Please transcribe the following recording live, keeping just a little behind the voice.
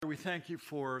we thank you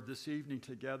for this evening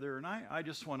together, and I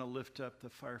just want to lift up the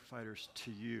firefighters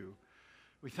to you.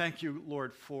 We thank you,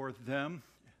 Lord, for them,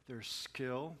 their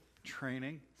skill,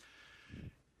 training,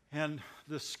 and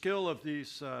the skill of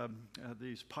these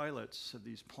pilots of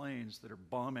these planes that are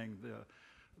bombing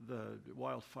the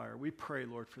wildfire. We pray,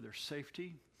 Lord, for their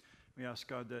safety. We ask,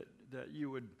 God, that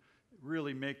you would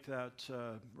really make that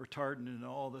retardant and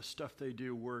all the stuff they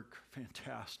do work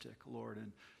fantastic, Lord,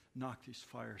 and knock these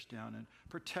fires down and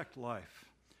protect life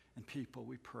and people,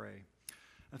 we pray.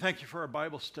 And thank you for our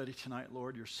Bible study tonight,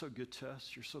 Lord. You're so good to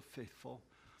us. You're so faithful.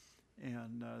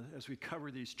 And as we cover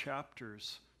these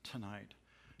chapters tonight,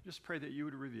 just pray that you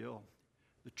would reveal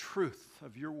the truth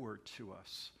of your word to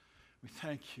us. We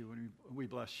thank you and we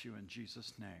bless you in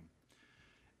Jesus' name.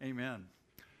 Amen.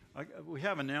 We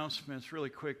have announcements really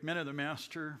quick. Men of the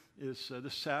Master is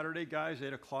this Saturday, guys,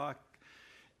 8 o'clock.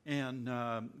 And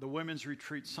the women's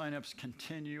retreat signups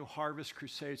continue. Harvest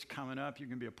Crusade's coming up. You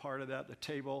can be a part of that. The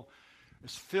table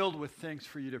is filled with things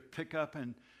for you to pick up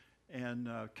and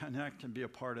connect and be a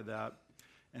part of that.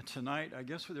 And tonight, I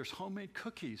guess there's homemade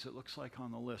cookies, it looks like,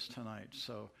 on the list tonight.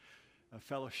 So a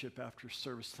fellowship after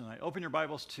service tonight. Open your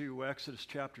Bibles to Exodus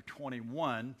chapter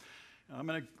 21. I'm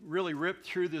going to really rip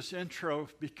through this intro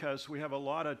because we have a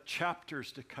lot of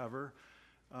chapters to cover.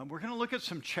 We're going to look at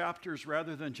some chapters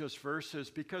rather than just verses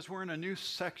because we're in a new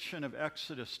section of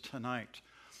Exodus tonight.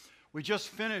 We just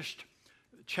finished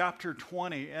chapter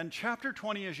 20, and chapter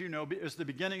 20, as you know, is the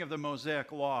beginning of the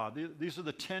Mosaic Law. These are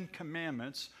the 10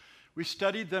 Commandments. We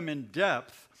studied them in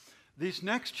depth. These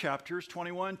next chapters,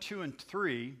 21, 2, and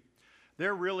 3,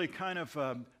 they're really kind of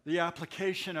the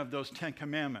application of those 10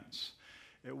 Commandments,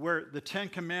 where the 10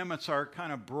 Commandments are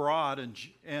kind of broad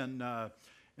and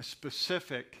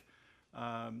specific.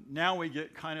 Now we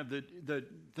get kind of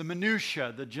the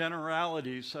minutia, the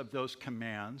generalities of those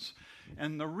commands.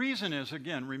 And the reason is,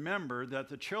 again, remember that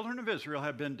the children of Israel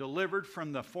have been delivered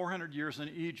from the 400 years in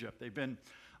Egypt. They've been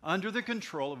under the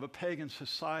control of a pagan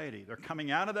society. They're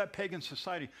coming out of that pagan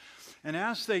society. And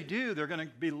as they do, they're going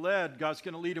to be led, God's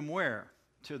going to lead them where?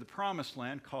 To the promised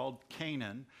land called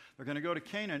Canaan. They're going to go to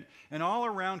Canaan. And all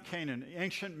around Canaan,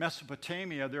 ancient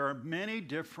Mesopotamia, there are many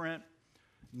different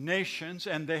nations,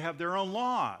 and they have their own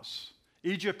laws.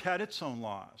 Egypt had its own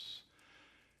laws.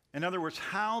 In other words,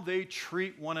 how they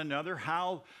treat one another,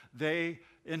 how they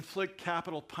inflict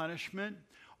capital punishment,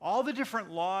 all the different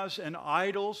laws and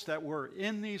idols that were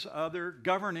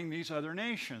governing these other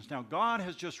nations. Now, God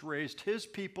has just raised his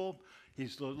people.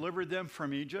 He's delivered them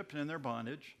from Egypt and their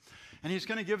bondage, and he's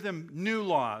going to give them new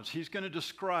laws. He's going to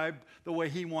describe the way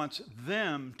he wants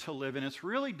them to live, and it's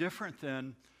really different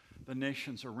than the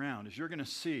nations around. As you're going to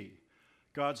see,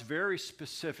 God's very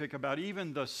specific about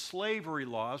even the slavery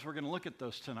laws. We're going to look at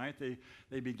those tonight.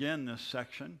 They begin this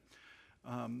section.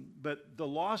 But the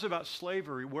laws about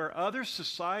slavery, where other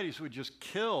societies would just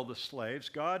kill the slaves,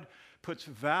 God puts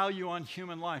value on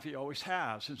human life. He always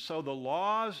has. And so the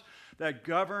laws that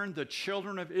govern the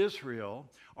children of Israel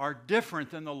are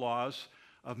different than the laws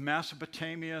of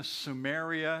Mesopotamia,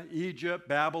 Sumeria, Egypt,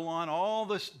 Babylon, all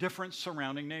the different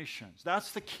surrounding nations.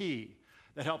 That's the key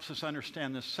that helps us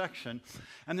understand this section.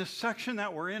 And this section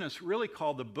that we're in is really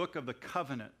called the Book of the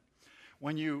Covenant.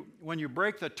 When you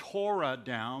break the Torah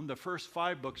down, the first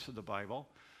 5 books of the Bible,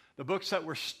 the books that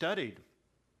were studied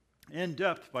in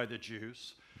depth by the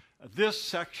Jews, this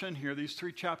section here, these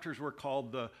 3 chapters were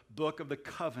called the Book of the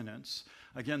Covenants.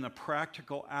 Again, the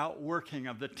practical outworking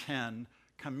of the 10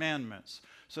 Commandments.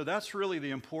 So that's really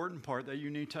the important part that you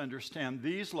need to understand.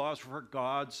 These laws were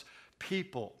God's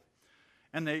people.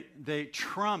 And they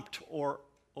trumped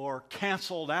or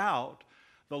canceled out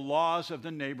the laws of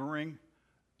the neighboring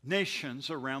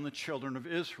nations around the children of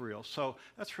Israel. So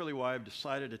that's really why I've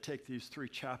decided to take these 3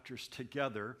 chapters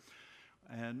together.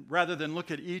 And rather than look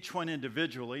at each one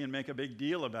individually and make a big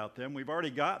deal about them, we've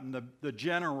already gotten the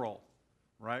general,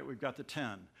 right? We've got the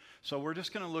 10. So we're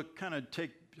just going to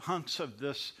take hunks of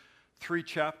this 3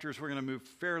 chapters. We're going to move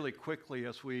fairly quickly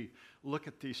as we look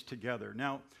at these together.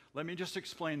 Now, let me just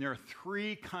explain. There are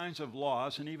 3 kinds of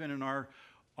laws, and even in our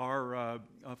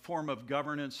form of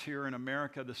governance here in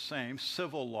America, the same.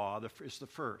 Civil law is the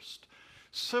first.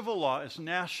 Civil law is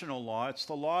national law. It's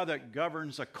the law that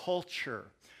governs a culture.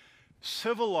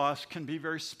 Civil laws can be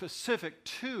very specific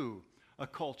to a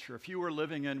culture. If you were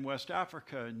living in West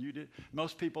Africa and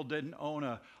most people didn't own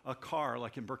a car,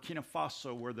 like in Burkina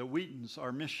Faso where the Wheatons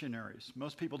are missionaries.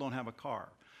 Most people don't have a car.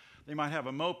 They might have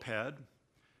a moped.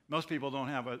 Most people don't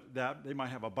have that. They might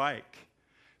have a bike.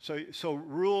 So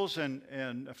rules and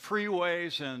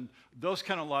freeways and those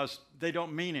kind of laws, they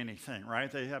don't mean anything, right?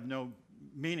 They have no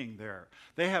meaning there.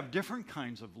 They have different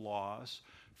kinds of laws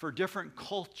for different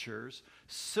cultures,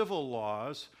 civil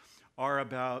laws are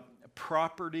about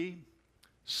property,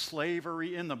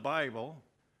 slavery in the Bible,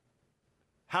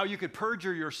 how you could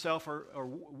perjure yourself or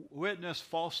witness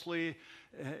falsely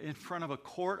in front of a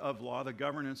court of law, the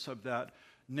governance of that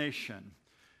nation.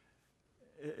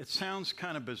 It sounds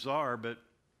kind of bizarre, but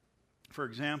for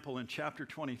example, in chapter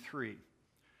 23,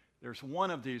 there's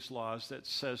one of these laws that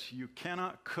says you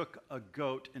cannot cook a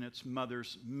goat in its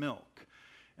mother's milk.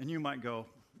 And you might go,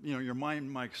 your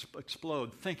mind might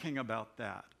explode thinking about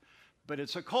that. But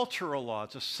it's a cultural law.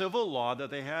 It's a civil law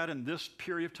that they had in this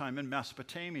period of time in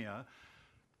Mesopotamia.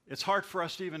 It's hard for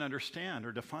us to even understand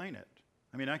or define it.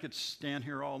 I mean, I could stand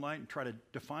here all night and try to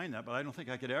define that, but I don't think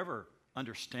I could ever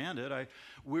understand it.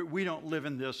 We don't live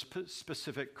in this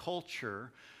specific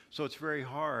culture, so it's very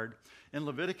hard. In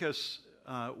Leviticus,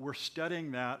 we're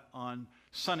studying that on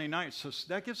Sunday night, so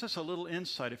that gives us a little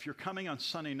insight. If you're coming on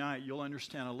Sunday night, you'll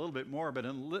understand a little bit more, but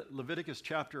in Leviticus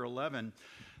chapter 11,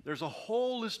 there's a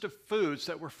whole list of foods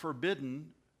that were forbidden.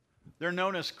 They're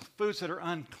known as foods that are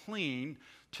unclean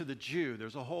to the Jew.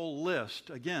 There's a whole list.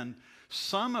 Again,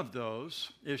 some of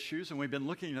those issues, and we've been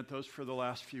looking at those for the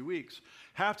last few weeks,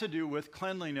 have to do with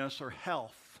cleanliness or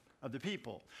health of the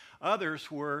people.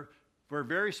 Others were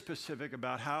very specific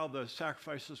about how the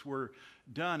sacrifices were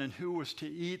done and who was to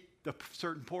eat the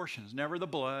certain portions. Never the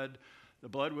blood. The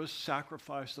blood was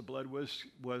sacrificed. The blood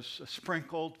was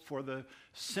sprinkled for the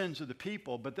sins of the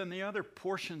people. But then the other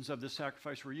portions of the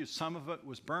sacrifice were used. Some of it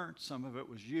was burnt. Some of it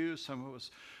was used. Some of it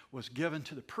was given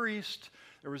to the priest.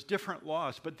 There was different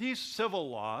laws. But these civil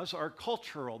laws are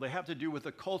cultural. They have to do with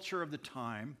the culture of the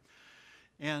time.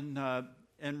 And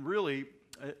really,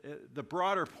 the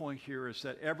broader point here is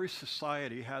that every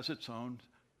society has its own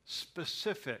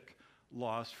specific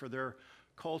laws for their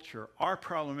culture. Our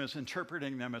problem is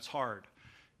interpreting them. It's hard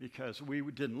because we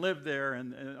didn't live there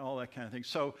and all that kind of thing.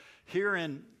 So here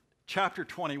in chapter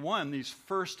 21, these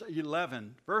first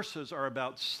 11 verses are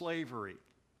about slavery.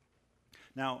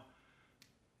 Now,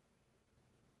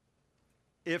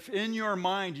 if in your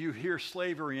mind you hear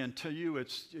slavery and to you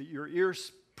it's your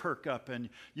ears perk up and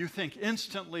you think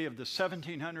instantly of the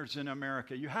 1700s in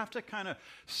America, you have to kind of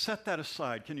set that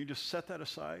aside. Can you just set that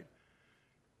aside?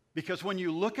 Because when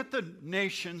you look at the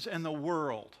nations and the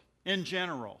world in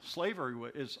general, slavery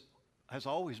has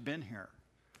always been here.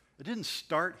 It didn't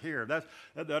start here.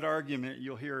 That argument,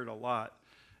 you'll hear it a lot.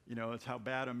 It's how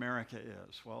bad America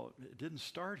is. Well, it didn't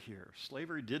start here.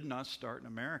 Slavery did not start in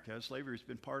America. Slavery has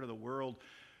been part of the world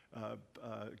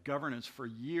governance for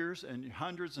years and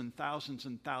hundreds and thousands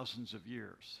of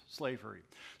years, slavery.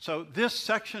 So this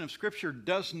section of Scripture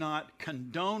does not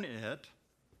condone it.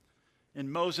 In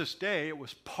Moses' day, it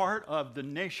was part of the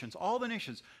nations, all the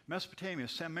nations, Mesopotamia,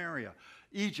 Samaria,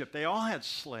 Egypt, they all had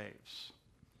slaves.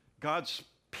 God's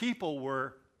people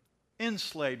were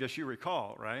enslaved, as you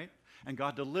recall, right? And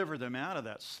God delivered them out of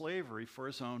that slavery for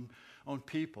his own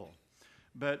people.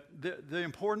 But the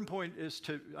important point is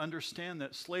to understand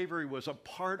that slavery was a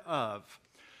part of.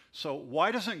 So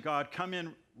why doesn't God come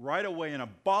in right away and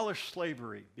abolish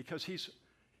slavery? Because he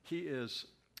is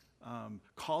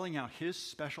calling out his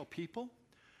special people.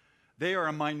 They are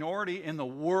a minority in the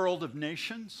world of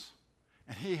nations,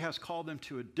 and he has called them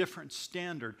to a different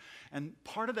standard. And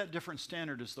part of that different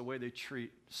standard is the way they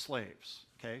treat slaves.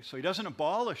 Okay, so he doesn't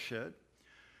abolish it,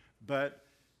 but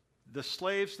the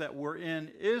slaves that were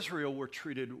in Israel were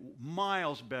treated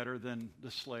miles better than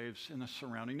the slaves in the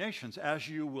surrounding nations, as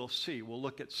you will see. We'll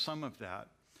look at some of that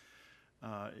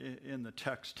in the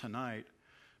text tonight.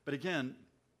 But again,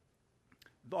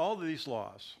 all of these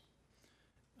laws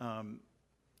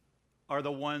are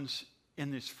the ones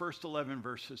in these first 11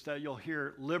 verses that you'll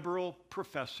hear liberal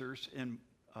professors in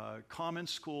common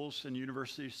schools and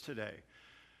universities today.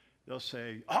 They'll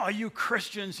say, "Oh, you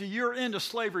Christians, you're into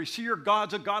slavery. See, your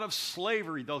God's a God of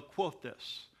slavery." They'll quote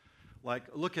this. Like,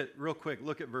 look at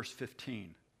verse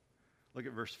 15. Look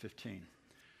at verse 15.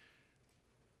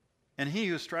 "And he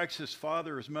who strikes his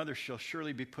father or his mother shall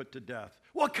surely be put to death."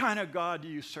 What kind of God do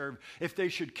you serve if they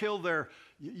should kill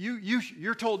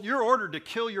you're ordered to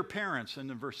kill your parents. And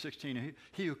in verse 16,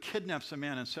 he who kidnaps a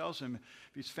man and sells him,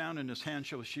 if he's found in his hand,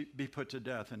 shall be put to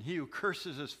death. And he who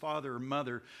curses his father or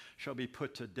mother shall be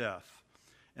put to death.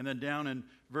 And then down in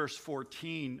verse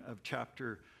 14 of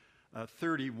chapter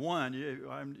 31,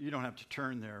 you don't have to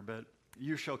turn there, but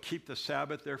 "You shall keep the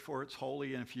Sabbath, therefore it's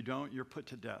holy, and if you don't, you're put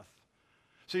to death."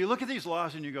 So you look at these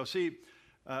laws and you go, see,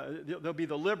 there'll be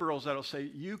the liberals that'll say,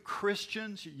 "You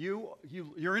Christians,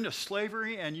 you're into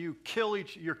slavery and you kill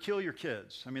your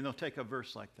kids." I mean, they'll take a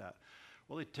verse like that.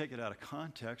 Well, they take it out of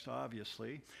context,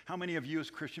 obviously. How many of you as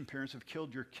Christian parents have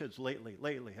killed your kids lately?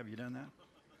 Have you done that?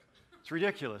 It's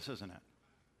ridiculous, isn't it?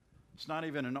 It's not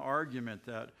even an argument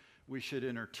that we should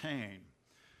entertain.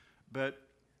 But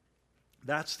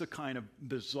that's the kind of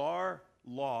bizarre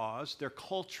laws. They're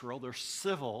cultural, they're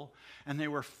civil, and they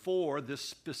were for this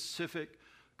specific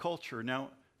culture. Now,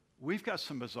 we've got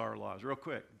some bizarre laws, real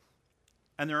quick.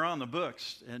 And they're on the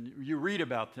books, and you read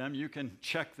about them. You can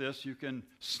check this. You can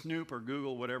snoop or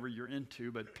Google whatever you're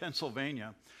into. But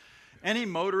Pennsylvania, any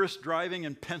motorist driving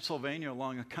in Pennsylvania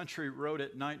along a country road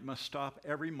at night must stop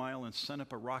every mile and send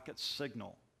up a rocket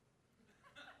signal.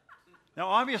 Now,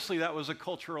 obviously, that was a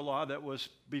cultural law that was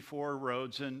before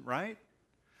roads, right?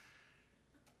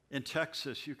 In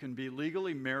Texas, you can be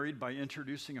legally married by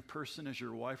introducing a person as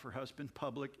your wife or husband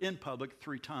in public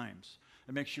 3 times.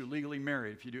 It makes you legally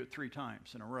married if you do it 3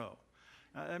 times in a row.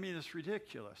 I mean, it's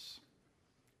ridiculous.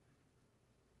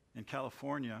 In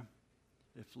California,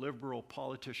 if liberal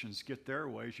politicians get their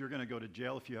ways, you're going to go to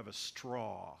jail if you have a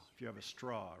straw. If you have a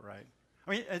straw, right?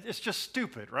 I mean, it's just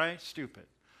stupid, right? Stupid.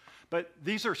 But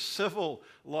these are civil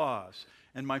laws.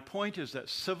 And my point is that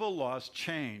civil laws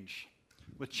change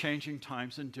with changing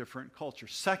times and different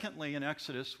cultures. Secondly, in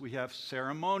Exodus, we have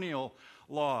ceremonial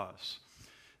laws.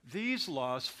 These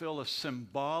laws fill a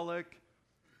symbolic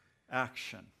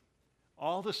action.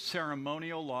 All the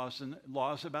ceremonial laws and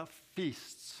laws about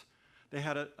feasts, they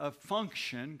had a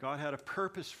function. God had a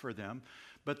purpose for them.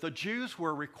 But the Jews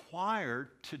were required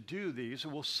to do these.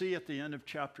 And we'll see at the end of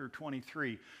chapter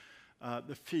 23,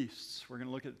 the feasts. We're going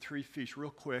to look at 3 feasts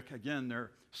real quick. Again,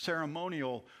 they're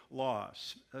ceremonial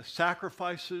laws.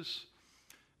 Sacrifices,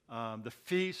 the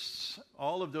feasts,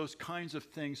 all of those kinds of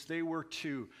things, they were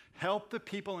to help the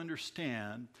people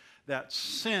understand that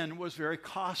sin was very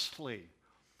costly.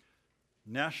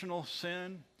 National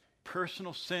sin,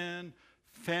 personal sin,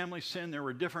 family sin, there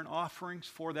were different offerings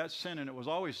for that sin, and it was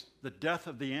always the death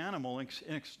of the animal in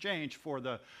exchange for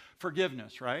the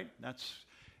forgiveness, right?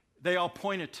 They all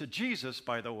pointed to Jesus,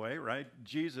 by the way, right?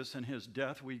 Jesus and his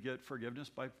death, we get forgiveness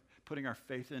by putting our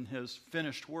faith in his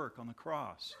finished work on the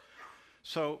cross.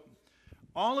 So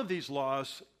all of these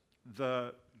laws,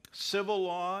 the civil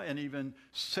law and even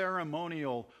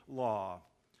ceremonial law,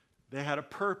 they had a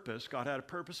purpose. God had a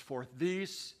purpose for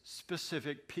these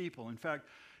specific people. In fact,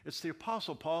 it's the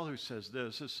Apostle Paul who says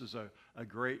this. This is a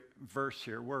great verse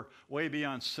here. We're way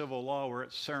beyond civil law. We're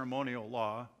at ceremonial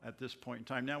law at this point in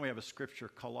time. Now we have a scripture,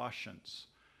 Colossians.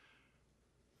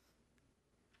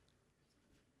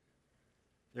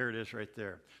 There it is right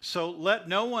there. So let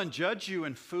no one judge you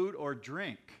in food or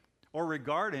drink, or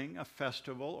regarding a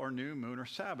festival or new moon or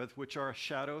Sabbath, which are a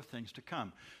shadow of things to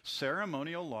come.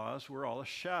 Ceremonial laws were all a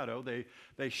shadow.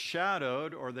 They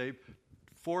shadowed, or they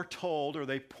foretold, or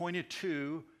they pointed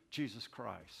to Jesus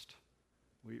Christ.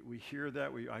 We hear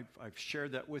that. I've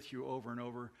shared that with you over and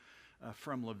over.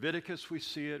 From Leviticus we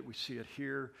see it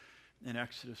here in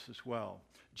Exodus as well.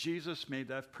 Jesus made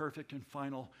that perfect and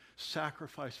final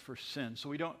sacrifice for sin. So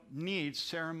we don't need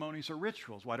ceremonies or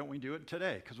rituals. Why don't we do it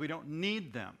today? Because we don't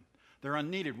need them. They're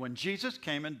unneeded. When Jesus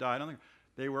came and died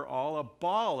they were all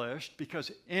abolished,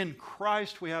 because in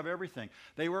Christ we have everything.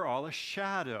 They were all a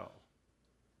shadow.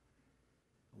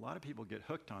 A lot of people get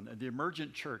hooked on the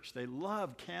emergent church. They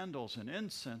love candles and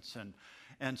incense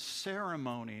and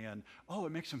ceremony, and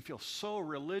it makes them feel so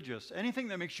religious. Anything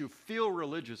that makes you feel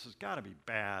religious has got to be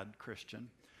bad, Christian.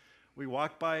 We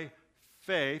walk by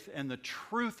faith and the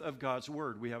truth of God's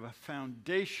word. We have a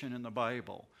foundation in the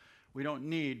Bible. We don't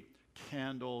need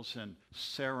candles and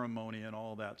ceremony and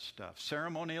all that stuff.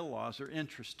 Ceremonial laws are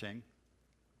interesting,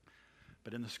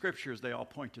 but in the scriptures, they all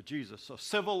point to Jesus. So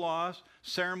civil laws,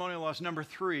 ceremonial laws. Number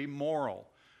 3, moral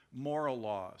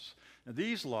laws. Now,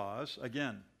 these laws,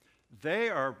 again, they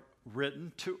are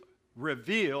written to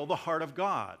reveal the heart of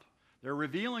God. They're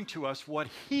revealing to us what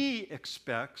he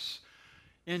expects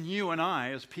in you and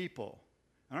I as people.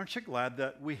 And aren't you glad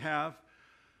that we have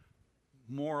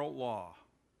moral law?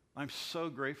 I'm so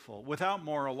grateful. Without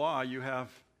moral law, you have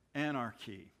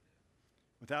anarchy.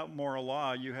 Without moral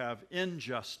law, you have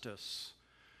injustice.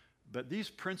 But these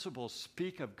principles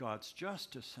speak of God's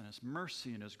justice and his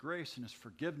mercy and his grace and his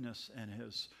forgiveness and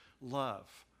his love.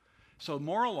 So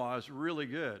moral law is really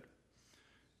good.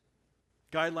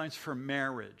 Guidelines for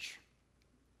marriage.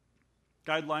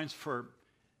 Guidelines for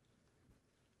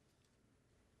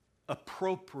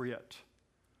appropriate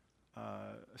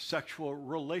sexual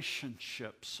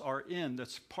relationships are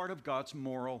that's part of God's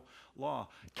moral law.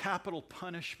 Capital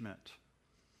punishment.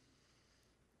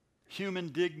 Human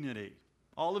dignity.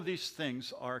 All of these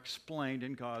things are explained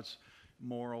in God's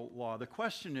moral law. The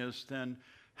question is then,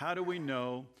 how do we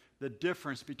know the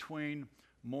difference between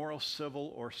moral,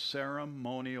 civil, or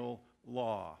ceremonial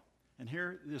law? And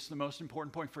here is the most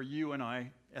important point for you and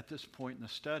I at this point in the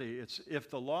study. It's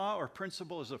if the law or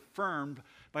principle is affirmed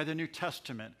by the New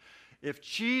Testament, if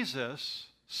Jesus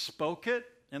spoke it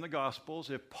in the Gospels,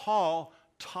 if Paul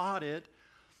taught it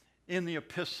in the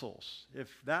epistles,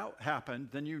 if that happened,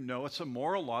 then you know it's a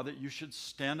moral law that you should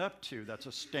stand up to. That's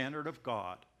a standard of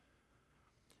God.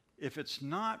 If it's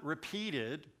not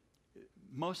repeated,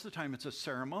 most of the time it's a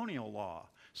ceremonial law,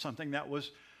 something that was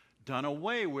done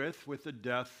away with the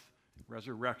death,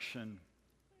 resurrection,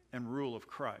 and rule of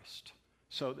Christ.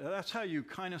 So that's how you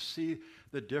kind of see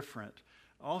the different.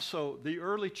 Also, the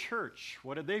early church,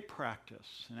 what did they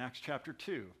practice in Acts chapter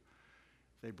 2?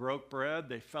 They broke bread,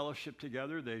 they fellowshiped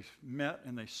together, they met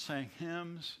and they sang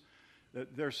hymns.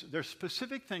 There's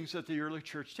specific things that the early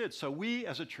church did. So we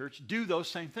as a church do those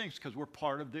same things because we're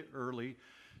part of the early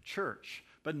church,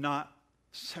 but not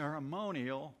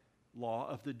ceremonial law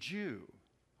of the Jew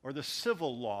or the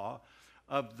civil law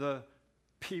of the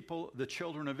people, the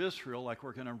children of Israel, like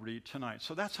we're going to read tonight.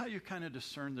 So that's how you kind of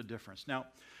discern the difference. Now,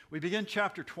 we begin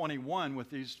chapter 21 with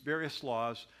these various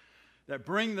laws that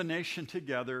bring the nation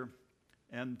together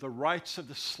and the rights of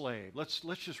the slave. Let's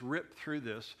just rip through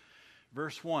this.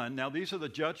 Verse 1, now these are the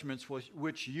judgments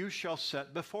which you shall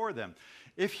set before them.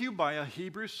 If you buy a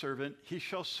Hebrew servant, he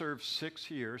shall serve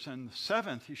 6 years, and the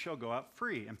 7th he shall go out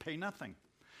free and pay nothing.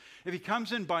 If he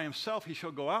comes in by himself, he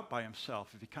shall go out by himself.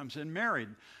 If he comes in married,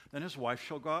 then his wife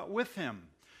shall go out with him.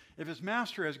 If his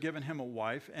master has given him a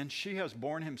wife, and she has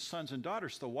borne him sons and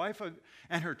daughters, the wife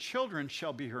and her children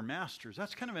shall be her masters.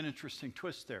 That's kind of an interesting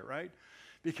twist there, right?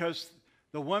 Because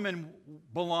the woman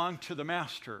belonged to the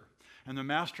master, and the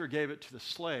master gave it to the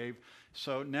slave.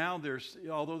 So now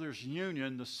although there's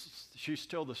union, she's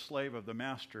still the slave of the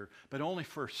master, but only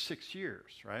for 6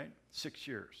 years, right? 6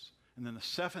 years. And then the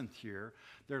 7th year,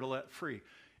 they're to let free.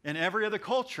 In every other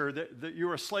culture, that you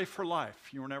were a slave for life.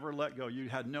 You were never let go. You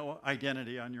had no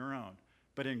identity on your own.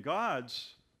 But in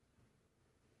God's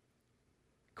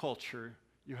culture,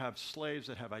 you have slaves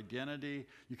that have identity.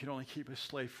 You can only keep a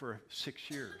slave for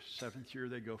 6 years. 7th year,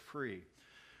 they go free.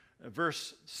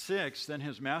 Verse 6, then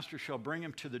his master shall bring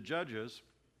him to the judges.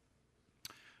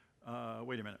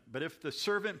 Wait a minute. But if the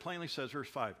servant plainly says, verse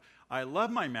 5, I love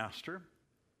my master,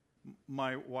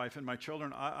 my wife, and my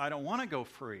children, I don't want to go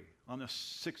free on the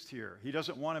 6th year. He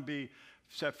doesn't want to be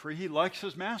set free. He likes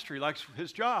his master. He likes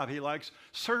his job. He likes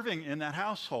serving in that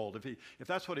household. If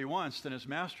that's what he wants, then his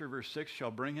master, verse 6, shall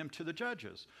bring him to the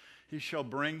judges. He shall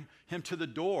bring him to the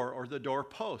door or the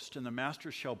doorpost, and the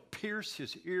master shall pierce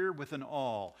his ear with an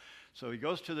awl. So he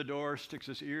goes to the door, sticks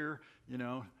his ear,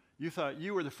 you thought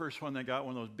you were the first one that got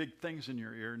one of those big things in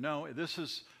your ear. No, this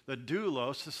is the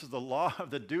doulos. This is the law of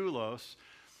the doulos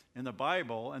in the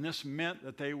Bible, and this meant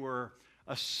that they were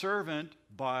a servant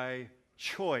by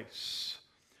choice.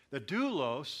 The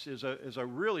doulos is a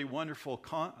really wonderful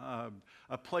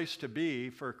a place to be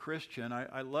for a Christian.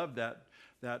 I love that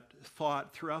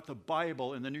thought throughout the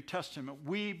Bible. In the New Testament,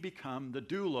 we become the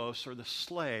doulos, or the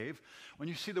slave. When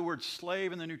you see the word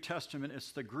slave in the New Testament,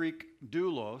 it's the Greek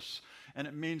doulos, and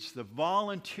it means the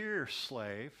volunteer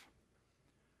slave,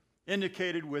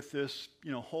 indicated with this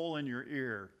hole in your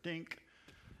ear, dink.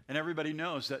 And everybody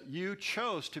knows that you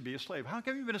chose to be a slave. How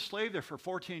come you've been a slave there for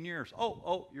 14 years?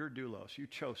 Oh, you're doulos. You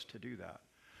chose to do that.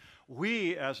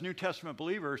 We, as New Testament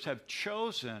believers, have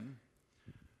chosen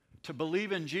to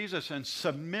believe in Jesus and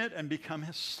submit and become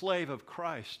his slave of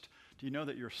Christ. Do you know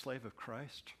that you're a slave of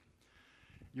Christ?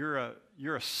 You're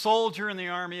a soldier in the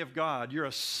army of God. You're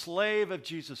a slave of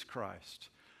Jesus Christ.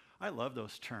 I love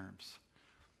those terms.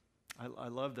 I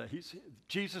love that.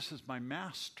 Jesus is my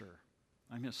master.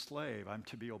 I'm his slave. I'm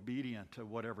to be obedient to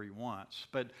whatever he wants.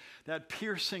 But that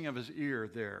piercing of his ear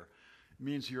there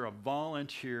means you're a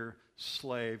volunteer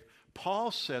slave.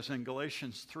 Paul says in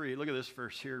Galatians 3, look at this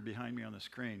verse here behind me on the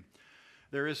screen.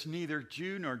 There is neither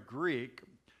Jew nor Greek.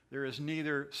 There is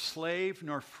neither slave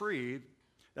nor free.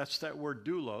 That's that word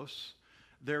doulos.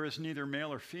 There is neither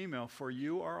male or female, for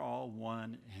you are all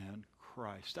one in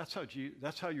Christ.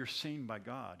 That's how you're seen by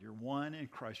God. You're one in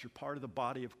Christ. You're part of the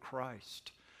body of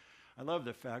Christ. I love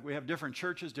the fact we have different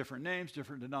churches, different names,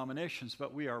 different denominations,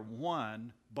 but we are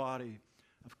one body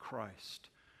of Christ.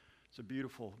 It's a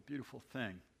beautiful, beautiful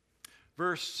thing.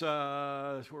 Verse,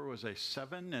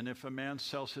 7? And if a man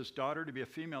sells his daughter to be a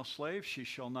female slave, she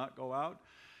shall not go out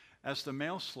as the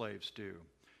male slaves do.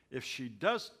 If she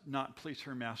does not please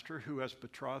her master, who has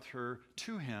betrothed her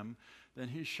to him, then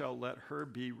he shall let her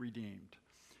be redeemed.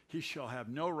 He shall have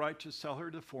no right to sell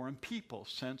her to foreign people,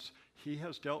 since he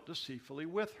has dealt deceitfully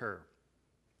with her.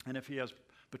 And if he has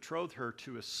betrothed her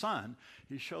to his son,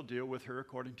 he shall deal with her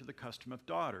according to the custom of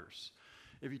daughters.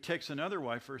 If he takes another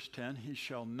wife, verse 10, he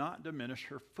shall not diminish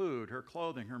her food, her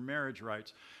clothing, her marriage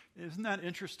rights. Isn't that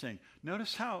interesting?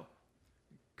 Notice how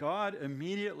God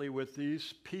immediately with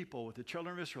these people, with the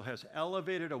children of Israel, has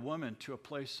elevated a woman to a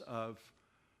place of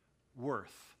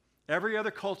worth. Every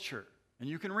other culture, and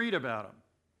you can read about them,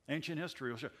 ancient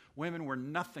history will show women were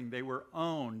nothing. They were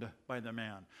owned by the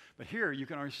man. But here you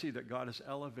can already see that God has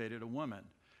elevated a woman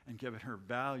and given her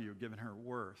value, given her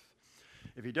worth.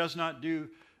 If he does not do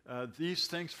these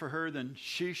things for her, then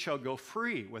she shall go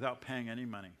free without paying any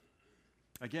money.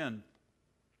 Again,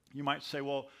 you might say,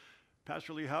 well,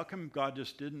 Pastor Lee, how come God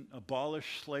just didn't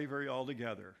abolish slavery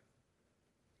altogether?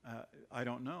 I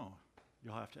don't know.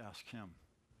 You'll have to ask him.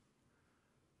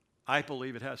 I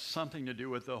believe it has something to do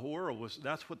with the world.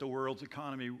 That's what the world's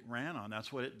economy ran on.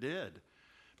 That's what it did.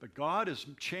 But God is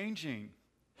changing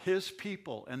his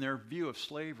people and their view of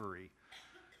slavery,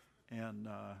 and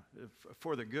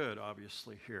for the good,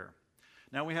 obviously, here.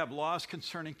 Now we have laws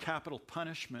concerning capital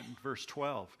punishment in verse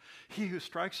 12. He who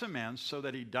strikes a man so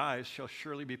that he dies shall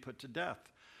surely be put to death.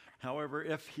 However,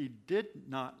 if he did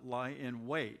not lie in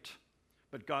wait,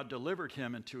 but God delivered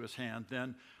him into his hand,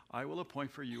 then I will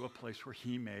appoint for you a place where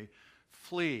he may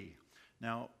flee.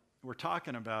 Now, we're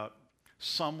talking about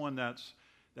someone that's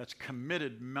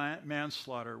committed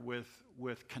manslaughter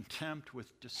with contempt,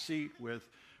 with deceit,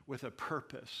 with a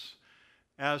purpose,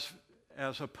 as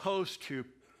opposed to,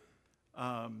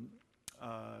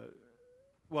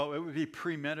 well, it would be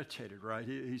premeditated, right?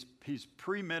 He's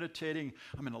premeditating,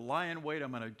 I'm going to lie in wait,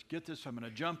 I'm going to get this, I'm going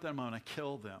to jump them, I'm going to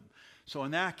kill them. So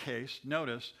in that case,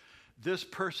 notice, this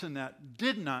person that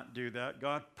did not do that,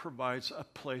 God provides a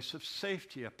place of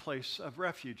safety, a place of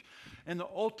refuge. In the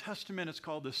Old Testament, it's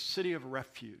called the city of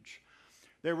refuge.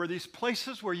 There were these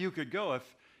places where you could go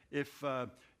if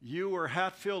you were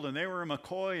Hatfield and they were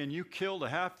McCoy and you killed a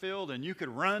Hatfield, and you could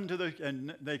run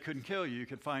and they couldn't kill you. You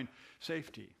could find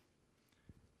safety.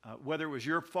 Whether it was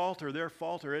your fault or their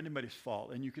fault or anybody's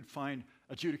fault, and you could find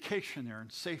adjudication there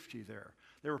and safety there.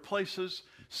 There were places,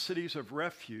 cities of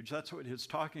refuge. That's what he's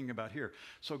talking about here.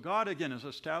 So God, again, is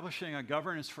establishing a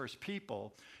governance for his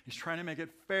people. He's trying to make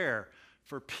it fair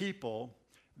for people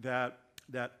that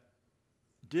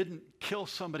didn't kill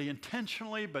somebody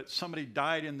intentionally, but somebody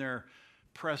died in their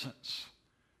presence,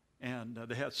 and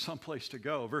they had some place to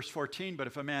go. Verse 14, but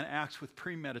if a man acts with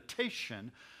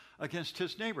premeditation against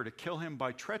his neighbor to kill him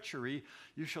by treachery,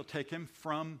 you shall take him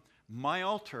from my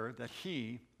altar that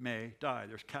he may die.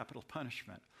 There's capital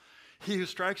punishment. He who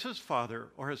strikes his father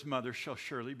or his mother shall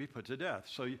surely be put to death.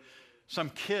 So some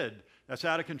kid that's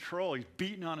out of control, he's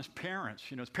beating on his parents.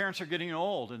 You know, his parents are getting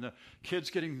old, and the kid's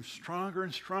getting stronger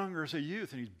and stronger as a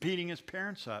youth, and he's beating his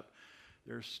parents up.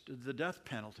 There's the death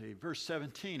penalty. Verse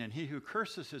 17, and he who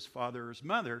curses his father or his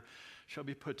mother shall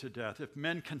be put to death. If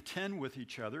men contend with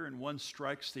each other, and one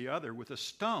strikes the other with a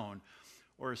stone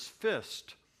or his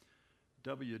fist,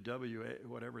 WWA,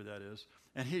 whatever that is,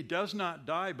 and he does not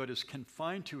die but is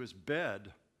confined to his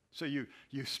bed. So you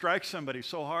strike somebody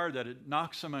so hard that it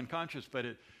knocks them unconscious, but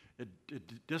it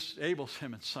disables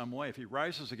him in some way. If he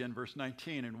rises again, verse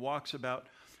 19, and walks about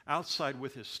outside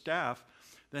with his staff,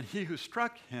 then he who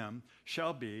struck him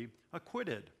shall be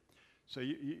acquitted. So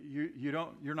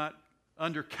you're not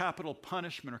under capital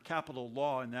punishment or capital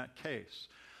law in that case.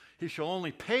 He shall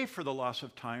only pay for the loss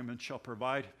of time and shall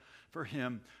provide for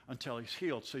him until he's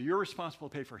healed. So you're responsible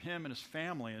to pay for him and his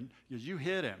family, and you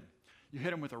hit him. You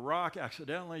hit him with a rock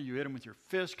accidentally. You hit him with your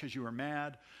fist because you were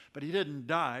mad, but he didn't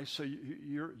die. So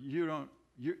you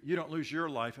don't lose your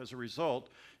life as a result.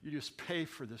 You just pay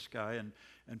for this guy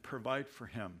and provide for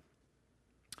him.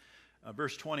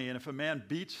 Verse 20, and if a man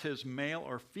beats his male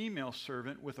or female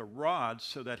servant with a rod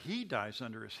so that he dies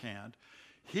under his hand,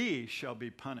 he shall be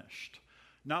punished.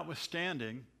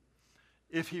 Notwithstanding,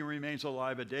 if he remains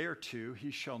alive a day or two,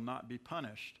 he shall not be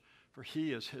punished, for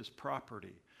he is his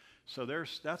property. So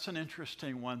that's an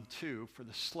interesting one too for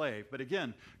the slave. But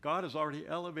again, God has already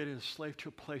elevated a slave to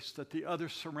a place that the other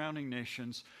surrounding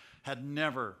nations had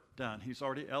never done. He's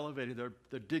already elevated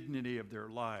the dignity of their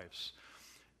lives.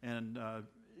 And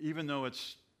even though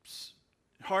it's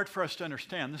hard for us to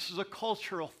understand, this is a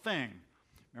cultural thing.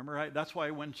 Remember, that's why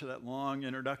I went to that long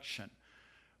introduction.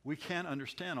 We can't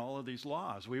understand all of these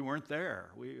laws. We weren't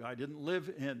there. I didn't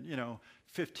live in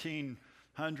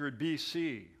 1500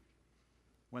 BC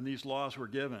when these laws were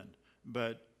given,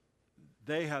 but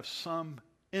they have some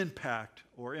impact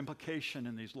or implication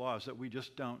in these laws that we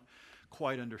just don't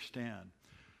quite understand.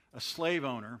 A slave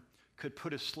owner could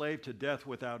put his slave to death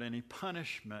without any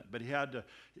punishment, but he had to,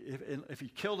 if he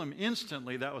killed him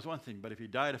instantly, that was one thing, but if he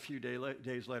died a few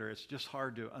days later, it's just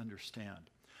hard to understand.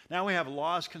 Now we have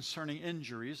laws concerning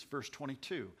injuries, verse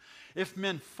 22. If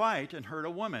men fight and hurt a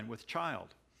woman with child,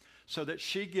 so that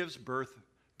she gives birth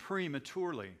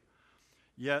prematurely,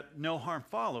 yet no harm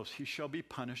follows, he shall be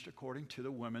punished according to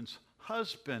the woman's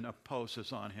husband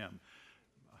opposes on him.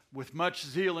 With much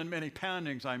zeal and many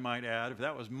poundings, I might add, if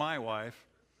that was my wife.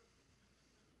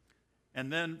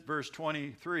 And then verse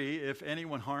 23, if any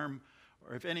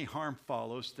harm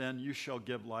follows, then you shall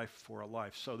give life for a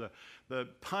life. So the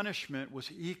punishment was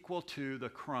equal to the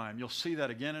crime. You'll see that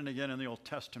again and again in the Old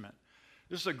Testament.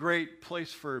 This is a great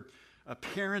place for a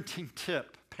parenting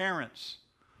tip. Parents,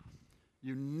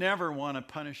 you never want to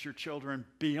punish your children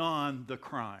beyond the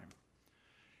crime.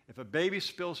 If a baby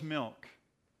spills milk,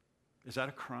 is that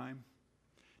a crime?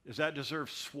 Does that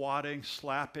deserve swatting,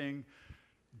 slapping,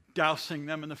 dousing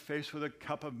them in the face with a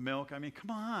cup of milk? I mean, come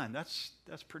on, that's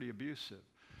pretty abusive.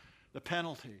 The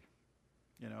penalty,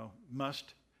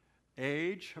 must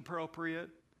age appropriate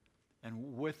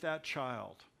and with that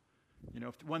child.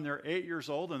 When they're 8 years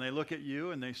old and they look at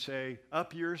you and they say,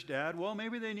 up yours, Dad, well,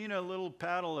 maybe they need a little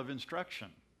paddle of instruction.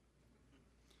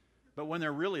 But when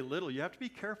they're really little, you have to be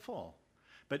careful.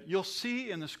 But you'll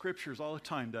see in the scriptures all the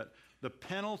time that the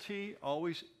penalty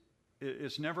always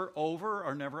is never over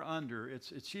or never under.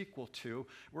 It's equal to.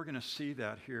 We're going to see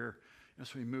that here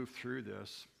as we move through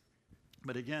this.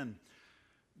 But again,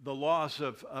 the laws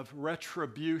of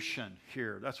retribution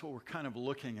here, that's what we're kind of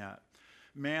looking at.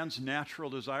 Man's natural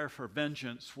desire for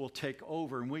vengeance will take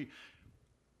over.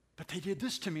 But they did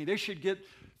this to me. They should get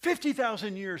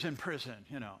 50,000 years in prison,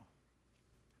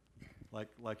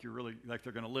 Like you're really, like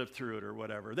they're going to live through it or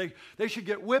whatever. They should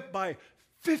get whipped by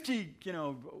 50,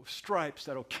 stripes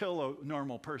that'll kill a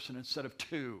normal person instead of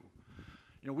 2.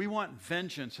 We want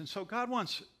vengeance. And so God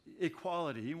wants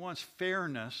equality. He wants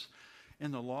fairness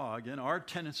in the law. Again, our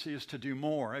tendency is to do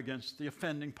more against the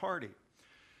offending party.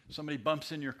 Somebody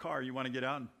bumps in your car, you want to get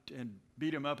out and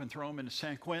beat him up and throw him into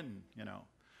San Quentin,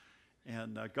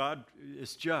 And God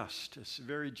is just. It's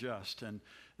very just. And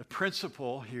the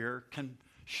principle here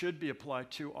should be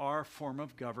applied to our form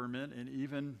of government and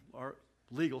even our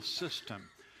legal system,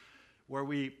 where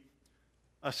we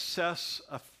assess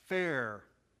a fair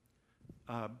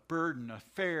burden, a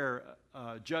fair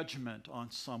judgment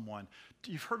on someone.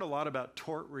 You've heard a lot about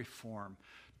tort reform.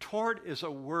 Tort is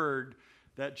a word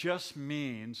that just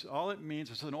means, all it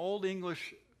means is an old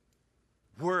English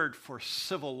word for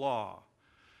civil law.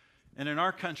 And in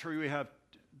our country, we have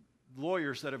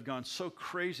lawyers that have gone so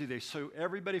crazy, they sue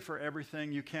everybody for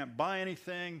everything. You can't buy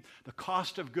anything. The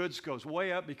cost of goods goes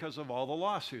way up because of all the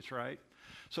lawsuits, right?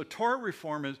 So tort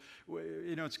reform is,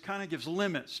 it kind of gives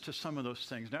limits to some of those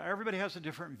things. Now, everybody has a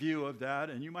different view of that,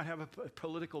 and you might have a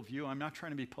political view. I'm not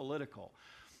trying to be political.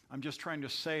 I'm just trying to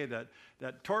say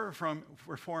that tort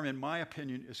reform, in my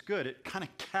opinion, is good. It kind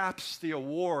of caps the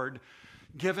award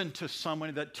given to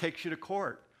someone that takes you to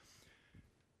court.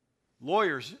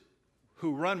 Lawyers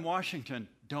who run Washington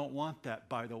don't want that,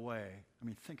 by the way. I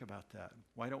mean, think about that.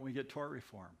 Why don't we get tort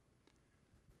reform?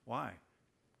 Why?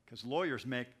 Because lawyers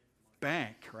make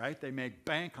bank, right? They make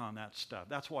bank on that stuff.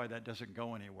 That's why that doesn't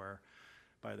go anywhere,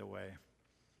 by the way.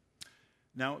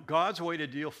 Now, God's way to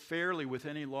deal fairly with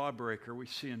any lawbreaker we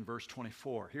see in verse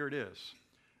 24. Here it is.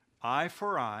 Eye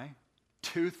for eye,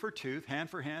 tooth for tooth, hand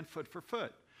for hand, foot for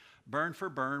foot, burn for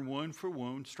burn, wound for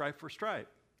wound, stripe for stripe.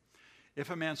 If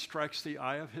a man strikes the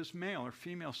eye of his male or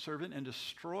female servant and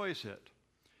destroys it,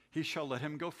 he shall let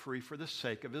him go free for the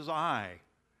sake of his eye.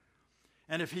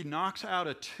 And if he knocks out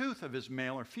a tooth of his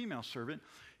male or female servant,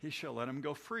 he shall let him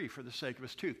go free for the sake of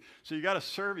his tooth. So you got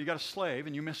a slave,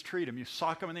 and you mistreat him. You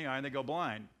sock them in the eye, and they go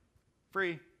blind.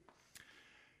 Free.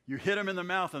 You hit them in the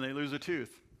mouth, and they lose a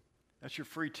tooth. That's your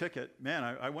free ticket. Man,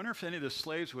 I wonder if any of the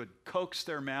slaves would coax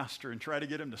their master and try to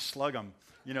get him to slug them,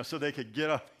 so they could get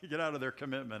out of their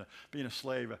commitment of being a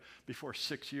slave before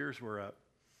 6 years were up.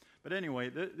 But anyway,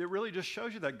 it really just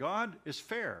shows you that God is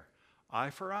fair. Eye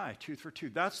for eye, tooth for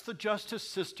tooth. That's the justice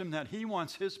system that he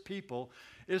wants his people,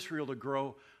 Israel, to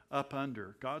grow up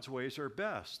under. God's ways are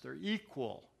best. They're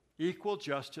equal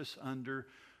justice under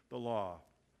the law.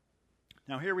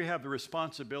 Now here we have the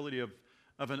responsibility of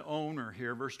an owner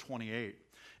here, verse 28.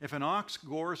 If an ox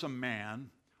gores a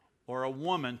man or a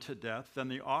woman to death, then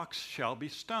the ox shall be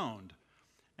stoned,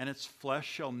 and its flesh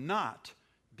shall not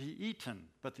be eaten,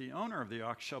 but the owner of the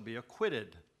ox shall be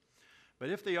acquitted. But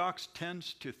if the ox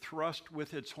tends to thrust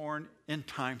with its horn in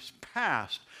times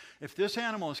past, if this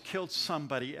animal has killed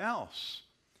somebody else,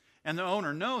 and the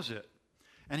owner knows it,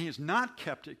 and he has not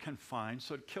kept it confined,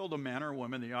 so it killed a man or a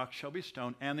woman, the ox shall be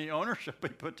stoned, and the owner shall be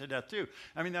put to death too.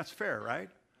 I mean, that's fair, right?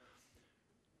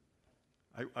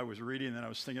 I was reading and I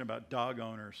was thinking about dog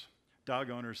owners. dog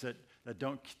owners that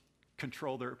don't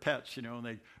control their pets,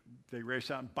 and they race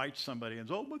out and bite somebody and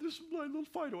say, oh, but this is my little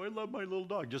Fido. I love my little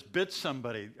dog. Just bit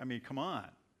somebody. I mean, come on.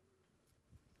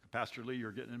 Pastor Lee,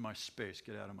 you're getting in my space.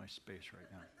 Get out of my space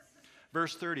right now.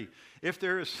 Verse 30, if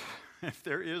there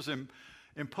is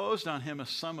imposed on him a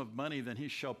sum of money, then he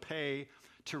shall pay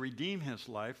to redeem his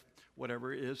life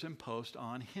whatever is imposed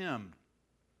on him.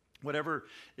 Whatever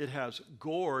it has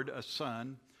gored a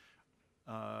son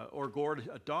or gored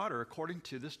a daughter, according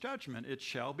to this judgment, it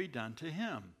shall be done to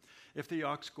him. If the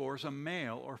ox gores a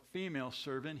male or female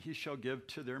servant, he shall give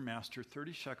to their master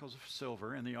 30 shekels of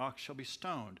silver, and the ox shall be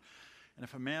stoned. And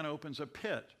if a man opens a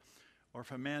pit, or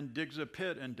if a man digs a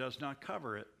pit and does not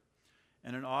cover it,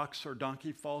 and an ox or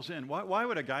donkey falls in, why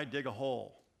would a guy dig a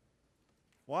hole?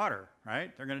 Water,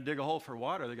 right? They're going to dig a hole for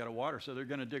water. They got a water, so they're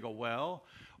going to dig a well.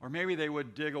 Or maybe they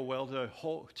would dig a well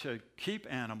to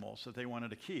keep animals that they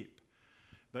wanted to keep.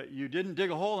 But you didn't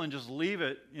dig a hole and just leave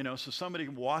it, so somebody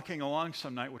walking along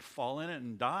some night would fall in it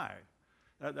and die.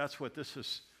 That's what this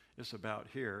is about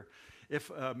here. If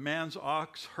a man's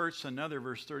ox hurts another,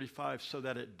 verse 35, so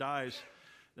that it dies,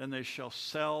 then they shall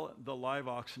sell the live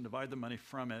ox and divide the money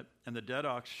from it, and the dead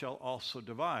ox shall also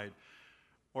divide.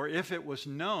 Or if it was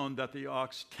known that the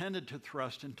ox tended to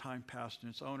thrust in time past,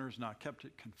 and its owner has not kept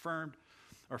it confirmed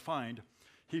or fined,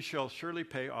 he shall surely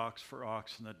pay ox for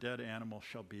ox, and the dead animal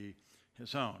shall be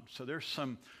his own. So there's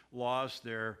some laws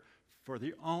there for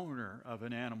the owner of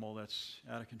an animal that's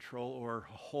out of control, or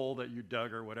a hole that you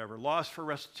dug or whatever. Laws for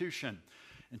restitution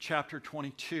in chapter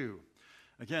 22.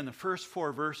 Again, the first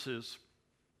 4 verses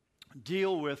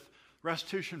deal with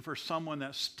restitution for someone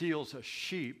that steals a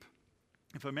sheep.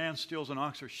 If a man steals an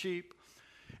ox or sheep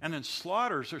and then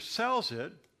slaughters or sells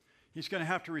it, he's going to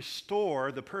have to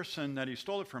restore the person that he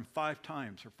stole it from 5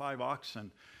 times, or 5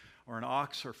 oxen, or an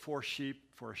ox, or 4 sheep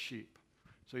for a sheep.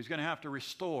 So he's going to have to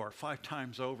restore 5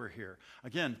 times over here.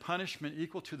 Again, punishment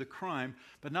equal to the crime,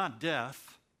 but not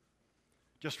death,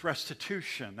 just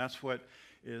restitution. That's what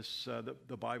is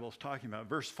the Bible is talking about.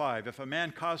 Verse 5, if a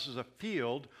man causes a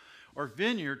field or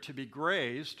vineyard to be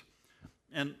grazed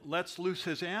and lets loose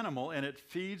his animal, and it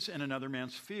feeds in another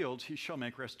man's fields, he shall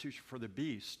make restitution for the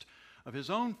beast of his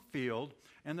own field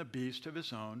and the beast of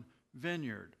his own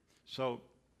vineyard. So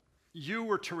you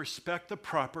were to respect the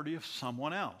property of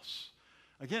someone else.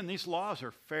 Again, these laws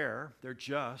are fair. They're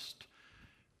just.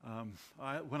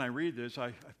 When I read this,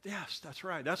 yes, that's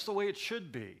right. That's the way it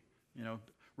should be,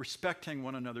 respecting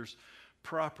one another's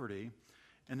property.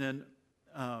 And then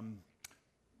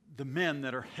the men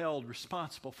that are held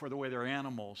responsible for the way their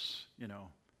animals,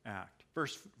 act.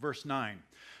 Verse 9,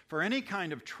 for any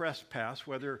kind of trespass,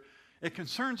 whether it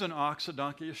concerns an ox, a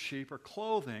donkey, a sheep, or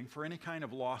clothing, for any kind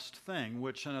of lost thing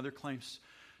which another claims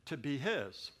to be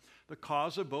his, the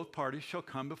cause of both parties shall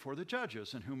come before the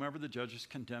judges, and whomever the judges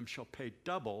condemn shall pay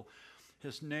double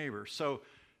his neighbor. So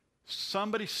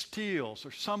somebody steals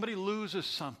or somebody loses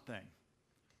something.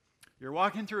 You're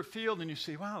walking through a field and you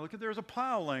see, wow, look, there's a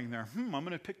plow laying there. I'm going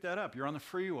to pick that up. You're on the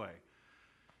freeway.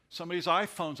 Somebody's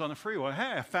iPhone's on the freeway.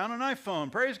 Hey, I found an iPhone.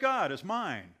 Praise God, it's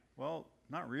mine. Well,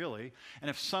 not really. And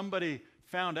if somebody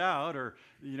found out, or,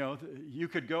 you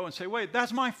could go and say, wait,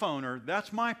 that's my phone, or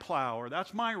that's my plow, or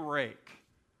that's my rake.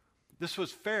 This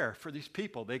was fair for these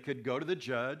people. They could go to the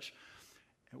judge.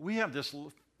 We have this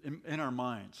in our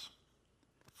minds.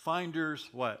 Finders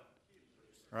what?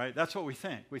 Right? That's what we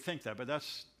think. We think that, but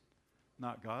that's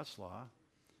not God's law.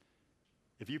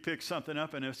 If you pick something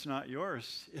up and it's not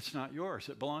yours, it's not yours.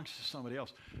 It belongs to somebody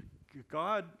else.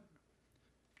 God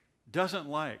doesn't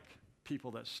like people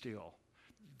that steal.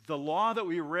 The law that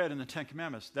we read in the 10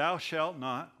 Commandments, thou shalt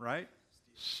not, right?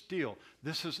 Steal.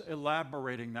 This is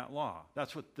elaborating that law.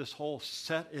 That's what this whole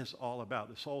set is all about,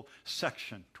 this whole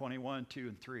section, 21, 2,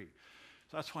 and 3.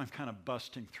 So that's why I'm kind of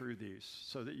busting through these,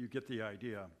 so that you get the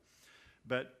idea.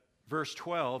 But verse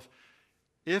 12,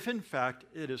 if in fact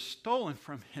it is stolen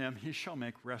from him, he shall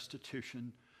make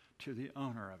restitution to the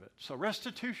owner of it. So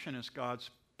restitution is God's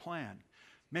plan,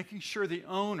 making sure the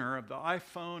owner of the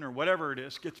iPhone or whatever it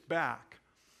is gets back.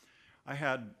 I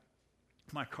had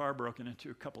my car broken into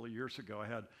a couple of years ago. I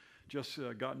had just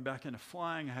gotten back into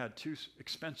flying. I had 2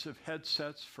 expensive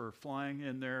headsets for flying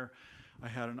in there. I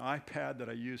had an iPad that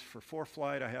I used for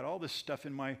ForeFlight. I had all this stuff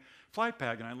in my flight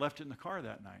bag, and I left it in the car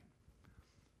that night.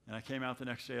 And I came out the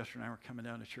next day after, and I were coming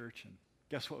down to church, and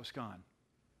guess what was gone?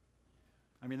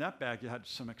 I mean, that bag had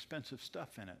some expensive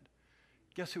stuff in it.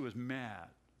 Guess who was mad?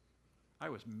 I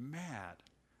was mad.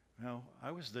 I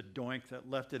was the doink that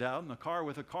left it out in the car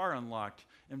with the car unlocked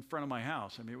in front of my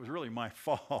house. I mean, it was really my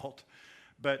fault.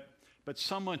 But But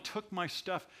someone took my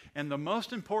stuff, and the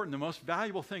most important, the most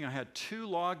valuable thing, I had 2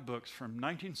 logbooks from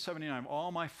 1979,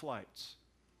 all my flights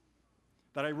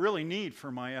that I really need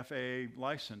for my FAA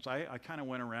license. I kind of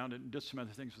went around and did some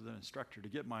other things with an instructor to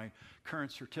get my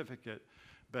current certificate,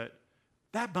 but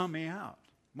that bummed me out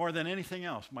more than anything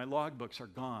else. My logbooks are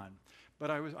gone. But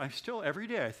I still, every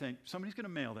day I think, somebody's going to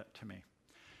mail that to me.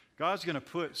 He's going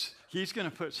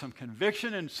to put some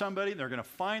conviction in somebody. They're going to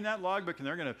find that logbook, and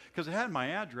they're going to, because it had my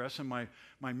address and my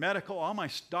medical, all my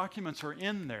documents are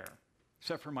in there,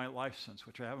 except for my license,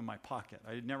 which I have in my pocket.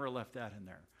 I had never left that in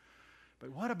there.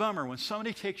 But what a bummer when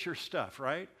somebody takes your stuff,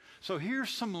 right? So here's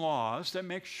some laws that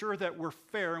make sure that we're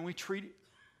fair and we treat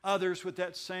others with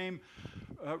that same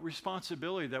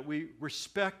responsibility, that we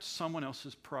respect someone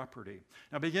else's property.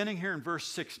 Now, beginning here in verse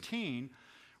 16,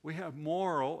 we have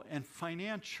moral and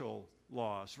financial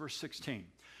laws. Verse 16,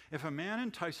 if a man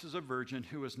entices a virgin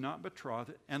who is not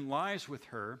betrothed and lies with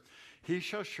her, he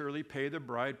shall surely pay the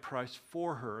bride price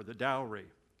for her, the dowry,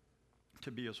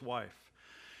 to be his wife.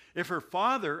 If her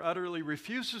father utterly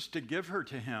refuses to give her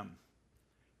to him,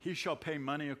 he shall pay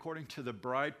money according to the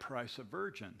bride price of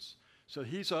virgins. So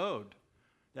he's owed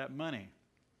that money.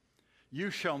 You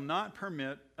shall not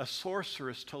permit a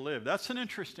sorceress to live. That's an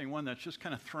interesting one that's just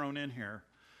kind of thrown in here.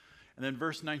 And then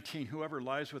verse 19, whoever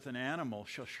lies with an animal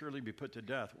shall surely be put to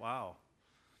death. Wow.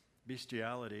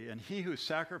 Bestiality. And he who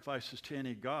sacrifices to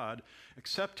any god,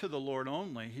 except to the Lord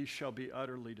only, he shall be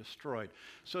utterly destroyed.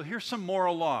 So here's some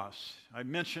moral laws. I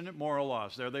mentioned it, moral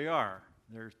laws. There they are.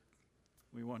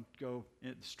 We won't go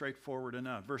straightforward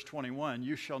enough. Verse 21,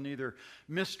 you shall neither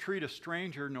mistreat a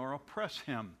stranger nor oppress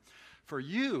him, for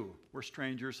you were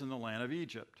strangers in the land of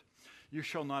Egypt. You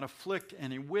shall not afflict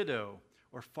any widow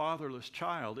or fatherless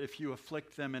child. If you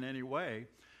afflict them in any way,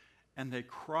 and they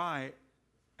cry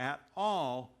at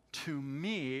all to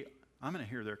me, I'm going to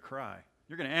hear their cry.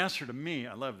 You're going to answer to me.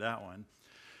 I love that one.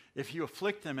 If you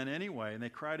afflict them in any way, and they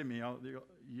cry to me,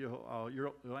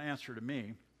 you'll answer to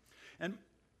me. And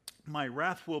my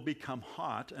wrath will become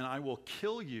hot, and I will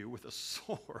kill you with a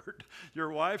sword.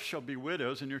 Your wives shall be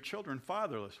widows, and your children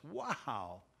fatherless.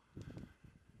 Wow.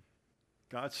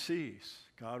 God sees.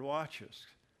 God watches.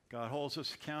 God holds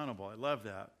us accountable. I love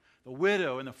that. The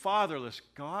widow and the fatherless,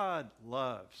 God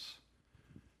loves.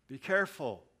 Be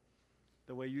careful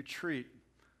the way you treat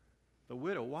the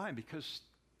widow. Why? Because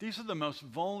these are the most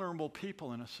vulnerable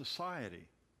people in a society.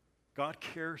 God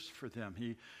cares for them.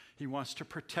 He wants to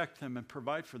protect them and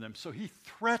provide for them. So he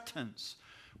threatens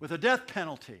with a death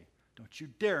penalty. Don't you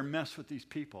dare mess with these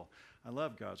people. I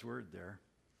love God's word there.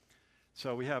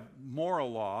 So we have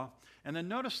moral law. And then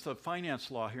notice the finance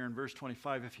law here in verse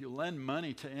 25. If you lend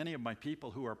money to any of my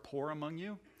people who are poor among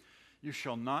you, you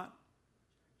shall not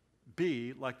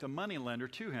be like the money lender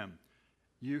to him.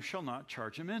 You shall not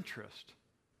charge him interest.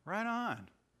 Right on.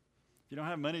 If you don't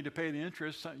have money to pay the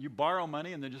interest, you borrow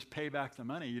money and then just pay back the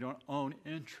money. You don't own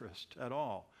interest at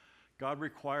all. God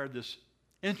required this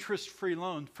interest-free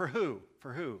loan for who?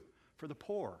 For who? For the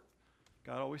poor.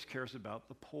 God always cares about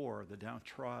the poor, the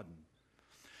downtrodden.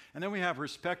 And then we have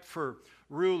respect for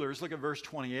rulers. Look at verse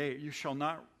 28. You shall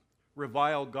not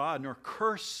revile God nor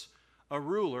curse a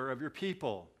ruler of your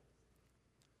people.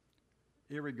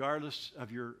 Irregardless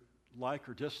of your like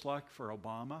or dislike for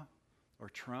Obama or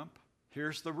Trump,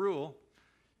 here's the rule.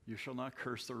 You shall not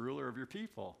curse the ruler of your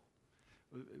people.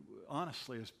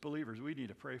 Honestly, as believers, we need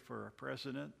to pray for our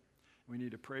president. We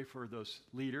need to pray for those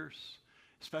leaders,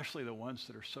 especially the ones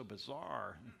that are so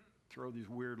bizarre and throw these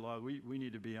weird laws. We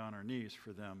need to be on our knees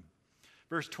for them.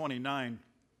 Verse 29,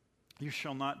 you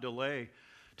shall not delay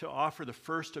to offer the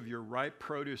first of your ripe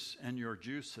produce and your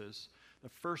juices. The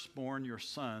firstborn, your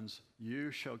sons, you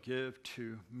shall give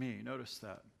to me. Notice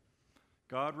that.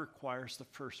 God requires the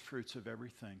first fruits of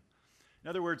everything. In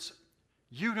other words,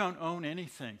 you don't own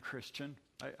anything, Christian.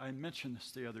 I mentioned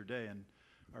this the other day in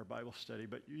our Bible study,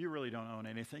 but you really don't own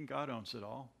anything. God owns it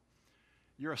all.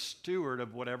 You're a steward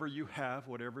of whatever you have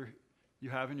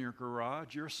in your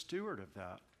garage. You're a steward of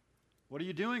that. What are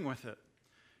you doing with it?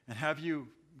 And have you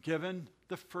given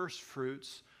the first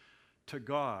fruits to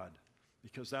God?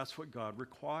 Because that's what God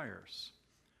requires.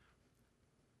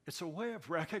 It's a way of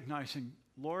recognizing,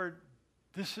 Lord,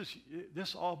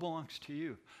 this all belongs to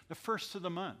you. The first of the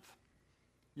month,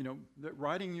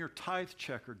 writing your tithe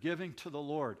check or giving to the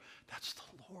Lord, that's the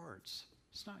Lord's.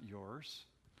 It's not yours.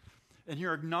 And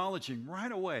you're acknowledging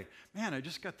right away, man, I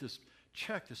just got this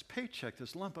check, this paycheck,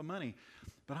 this lump of money,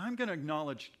 but I'm going to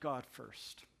acknowledge God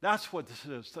first. That's what this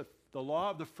is, the law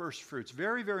of the first fruits.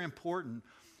 Very, very important,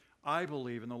 I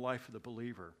believe, in the life of the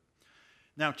believer.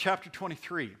 Now, chapter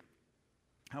 23.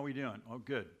 How are we doing? Oh,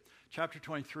 good. Chapter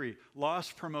 23,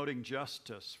 laws promoting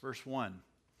justice, verse 1.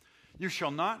 You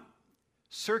shall not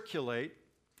circulate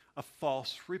a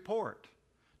false report.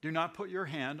 Do not put your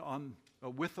hand on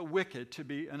with a wicked to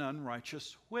be an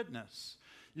unrighteous witness.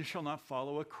 You shall not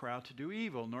follow a crowd to do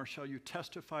evil, nor shall you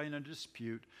testify in a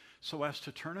dispute so as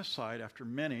to turn aside after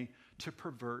many to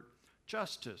pervert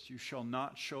justice. You shall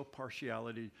not show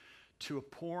partiality to a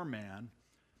poor man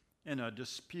in a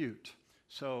dispute.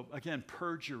 So again,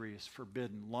 perjury is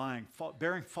forbidden, lying,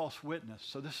 bearing false witness.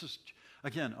 So this is,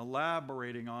 again,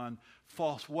 elaborating on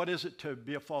false. What is it to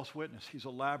be a false witness? He's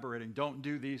elaborating. Don't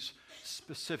do these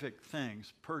specific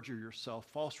things. Perjure yourself,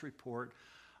 false report,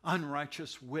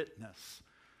 unrighteous witness.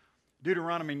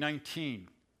 Deuteronomy 19.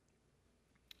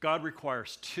 God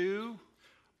requires 2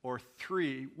 or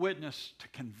 3 witnesses to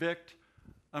convict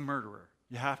a murderer.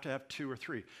 You have to have 2 or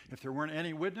 3. If there weren't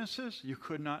any witnesses, you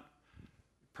could not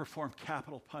perform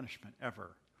capital punishment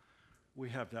ever. We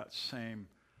have that same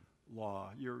law.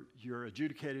 You're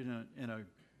adjudicated in a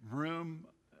room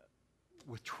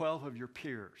with 12 of your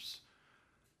peers.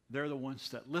 They're the ones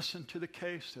that listen to the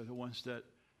case. They're the ones that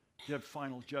give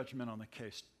final judgment on the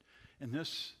case. In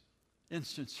this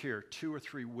instance here, 2 or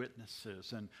 3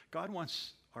 witnesses. And God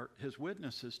wants his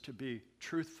witnesses to be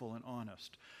truthful and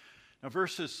honest. Now,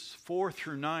 verses 4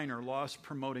 through 9 are laws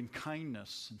promoting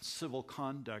kindness and civil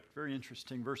conduct. Very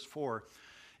interesting. Verse 4,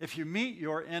 if you meet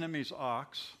your enemy's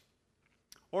ox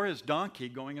or his donkey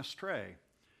going astray,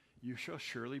 you shall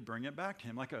surely bring it back to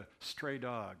him, like a stray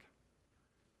dog.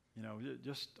 You know,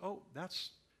 just, oh, that's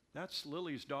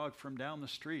Lily's dog from down the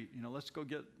street. You know, let's go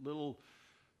get little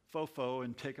Fofo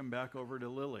and take him back over to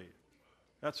Lily.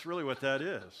 That's really what that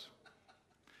is.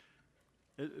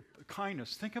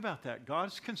 Kindness. Think about that.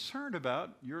 God's concerned about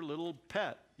your little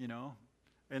pet, you know.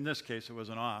 In this case, it was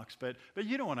an ox, but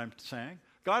you know what I'm saying.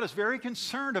 God is very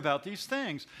concerned about these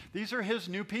things. These are his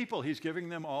new people. He's giving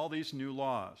them all these new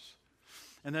laws.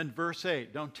 And then verse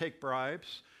 8, don't take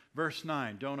bribes. Verse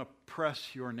 9, don't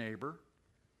oppress your neighbor.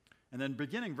 And then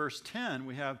beginning verse 10,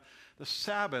 we have the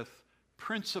Sabbath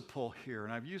principle here.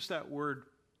 And I've used that word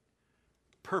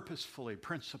purposefully,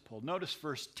 principle. Notice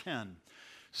verse 10.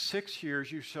 6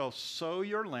 years you shall sow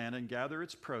your land and gather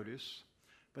its produce,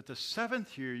 but the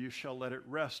 7th year you shall let it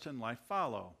rest and life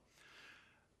follow,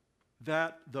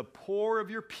 that the poor of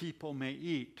your people may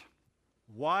eat.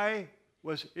 Why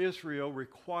was Israel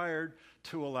required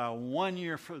to allow 1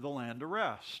 year for the land to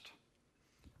rest?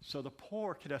 So the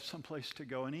poor could have some place to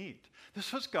go and eat.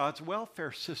 This was God's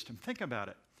welfare system. Think about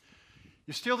it.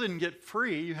 You still didn't get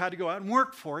free. You had to go out and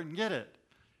work for it and get it.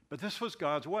 But this was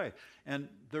God's way. And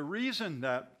the reason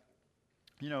that,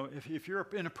 you know, if you're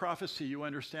in a prophecy, you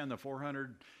understand the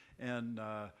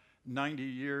 490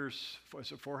 years,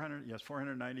 was it 400? Yes,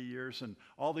 490 years, and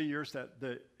all the years that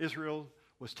Israel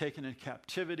was taken in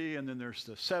captivity, and then there's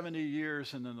the 70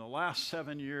 years, and then the last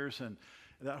 7 years, and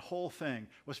that whole thing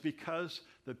was because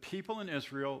the people in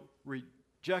Israel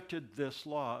rejected this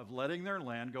law of letting their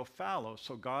land go fallow.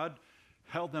 So God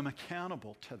held them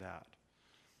accountable to that.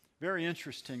 Very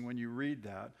interesting when you read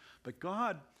that. But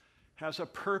God has a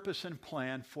purpose and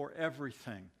plan for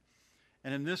everything.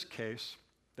 And in this case,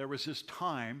 there was this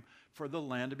time for the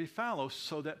land to be fallow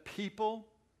so that people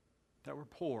that were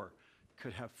poor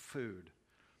could have food.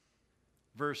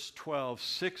 Verse 12,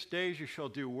 6 days you shall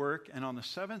do work, and on the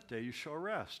 7th day you shall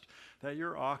rest, that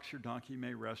your ox, your donkey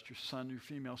may rest, your son, your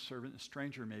female servant, and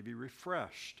stranger may be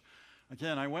refreshed.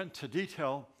 Again, I went into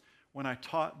detail when I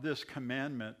taught this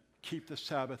commandment, keep the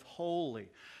Sabbath holy.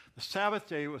 The Sabbath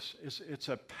day it's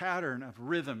a pattern of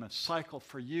rhythm, a cycle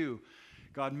for you.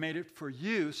 God made it for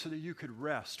you so that you could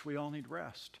rest. We all need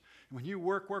rest. And when you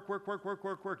work,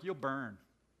 you'll burn.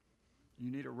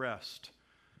 You need a rest.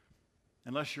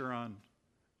 Unless you're on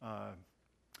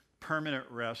permanent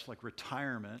rest, like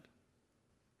retirement.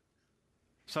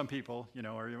 Some people, you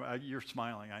know, you're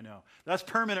smiling, I know. That's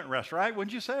permanent rest, right?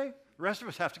 Wouldn't you say? The rest of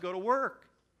us have to go to work.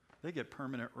 They get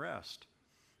permanent rest.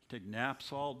 Take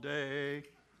naps all day.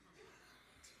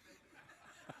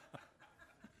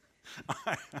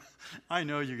 I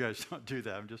know you guys don't do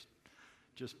that. I'm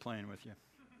just playing with you.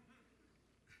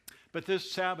 But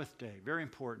this Sabbath day, very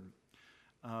important.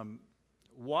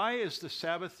 Why is the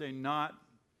Sabbath day not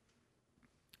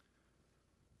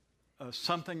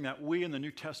something that we in the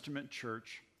New Testament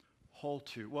church hold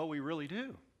to? Well, we really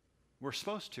do. We're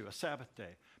supposed to, a Sabbath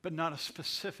day, but not a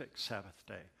specific Sabbath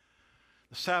day.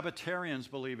 The Sabbatarians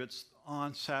believe it's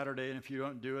on Saturday, and if you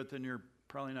don't do it, then you're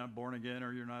probably not born again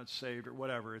or you're not saved or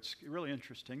whatever. It's really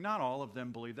interesting. Not all of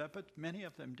them believe that, but many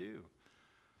of them do.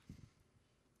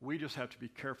 We just have to be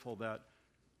careful that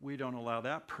we don't allow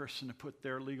that person to put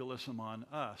their legalism on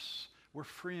us. We're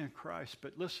free in Christ.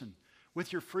 But listen,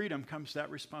 with your freedom comes that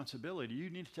responsibility. You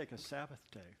need to take a Sabbath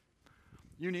day.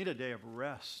 You need a day of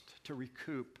rest to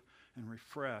recoup and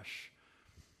refresh.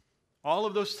 All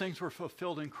of those things were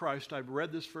fulfilled in Christ. I've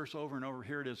read this verse over and over.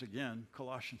 Here it is again,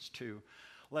 Colossians 2.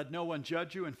 Let no one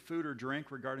judge you in food or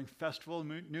drink regarding festival,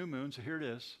 new moons. Here it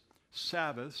is,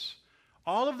 Sabbaths.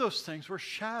 All of those things were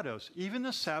shadows. Even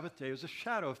the Sabbath day is a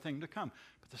shadow of thing to come.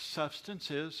 But the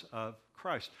substance is of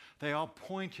Christ. They all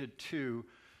pointed to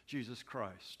Jesus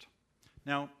Christ.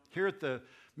 Now, here at the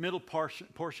middle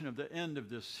portion of the end of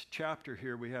this chapter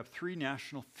here, we have 3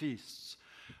 national feasts.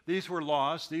 These were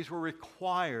laws. These were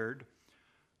required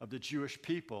of the Jewish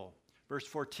people. Verse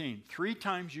 14, 3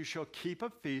 times you shall keep a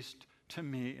feast to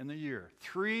me in the year.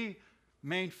 3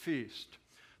 main feasts.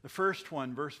 The first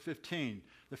one, verse 15,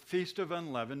 the feast of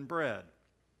unleavened bread.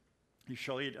 You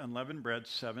shall eat unleavened bread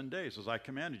 7 days, as I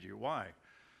commanded you. Why?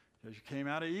 Because you came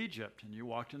out of Egypt and you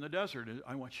walked in the desert.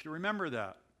 I want you to remember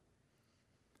that.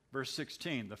 Verse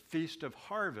 16, the feast of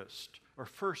harvest, or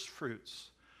first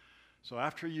fruits. So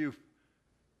after you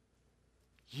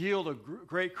yield a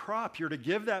great crop, you're to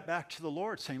give that back to the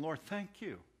Lord, saying, Lord, thank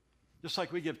you. Just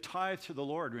like we give tithe to the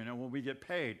Lord, when we get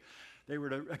paid. They were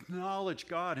to acknowledge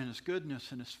God and his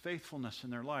goodness and his faithfulness in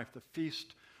their life, the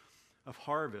feast of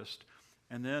harvest.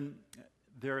 And then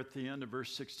there at the end of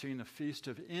verse 16, the feast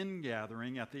of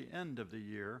ingathering at the end of the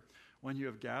year, when you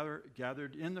have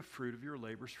gathered in the fruit of your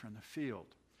labors from the field.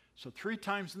 So 3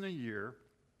 times in the year,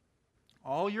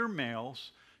 all your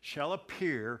males shall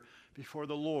appear before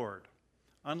the Lord.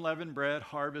 Unleavened bread,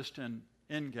 harvest, and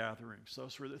ingatherings.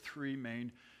 Those were the 3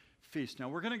 main feasts. Now,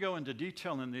 we're going to go into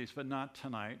detail in these, but not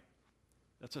tonight.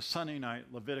 That's a Sunday night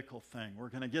Levitical thing. We're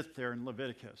going to get there in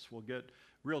Leviticus. We'll get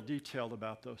real detailed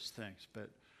about those things.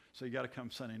 So you got to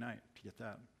come Sunday night to get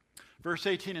that. Verse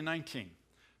 18 and 19.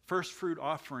 First fruit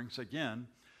offerings again.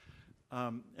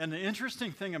 And the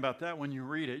interesting thing about that, when you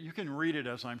read it, you can read it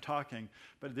as I'm talking,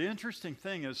 but the interesting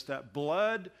thing is that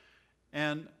blood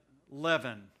and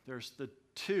leaven, there's the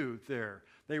 2 there.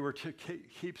 They were to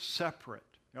keep separate.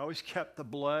 They always kept the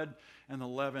blood and the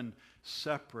leaven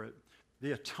separate.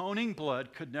 The atoning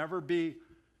blood could never be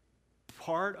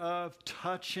part of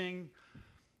touching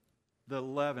the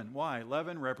leaven. Why?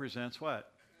 Leaven represents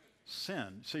what?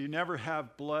 Sin. So you never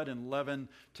have blood and leaven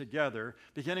together.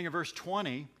 Beginning of verse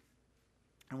 20,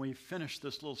 and we finished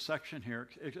this little section here,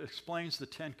 it explains the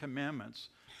 10 Commandments.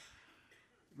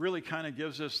 Really kind of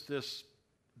gives us this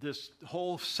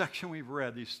whole section we've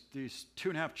read, these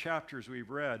 2.5 chapters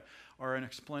we've read, are an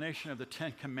explanation of the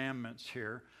 10 Commandments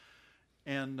here.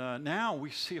 And now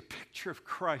we see a picture of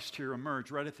Christ here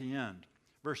emerge right at the end.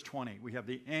 Verse 20, we have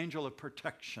the angel of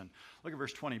protection. Look at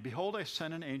verse 20. Behold, I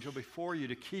send an angel before you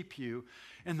to keep you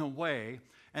in the way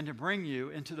and to bring you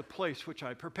into the place which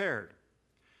I prepared.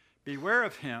 Beware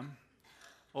of him,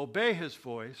 obey his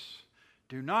voice,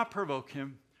 do not provoke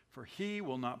him, for he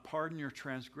will not pardon your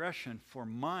transgression, for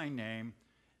my name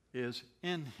is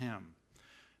in him.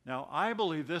 Now, I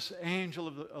believe this angel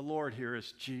of the Lord here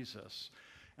is Jesus.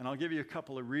 And I'll give you a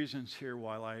couple of reasons here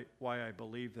why I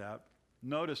believe that.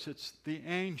 Notice it's the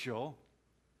angel,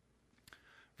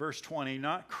 verse 20,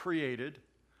 not created.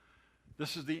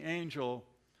 This is the angel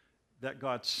that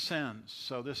God sends.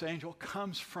 So this angel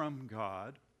comes from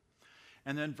God.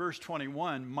 And then verse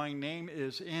 21, my name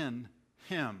is in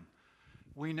him.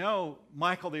 We know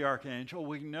Michael the archangel.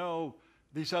 We know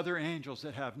these other angels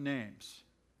that have names.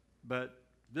 But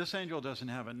this angel doesn't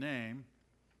have a name,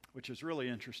 which is really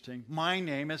interesting. My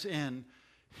name is in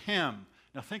him.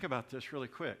 Now think about this really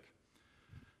quick.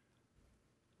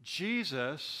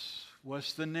 Jesus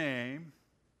was the name.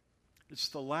 It's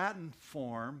the Latin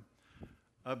form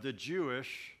of the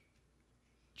Jewish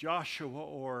Joshua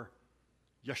or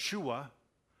Yeshua.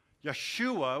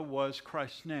 Yeshua was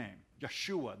Christ's name.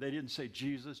 Yeshua. They didn't say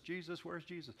Jesus. Jesus, where's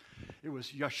Jesus? It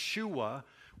was Yeshua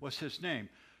was his name.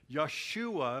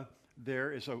 Yeshua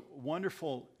there is a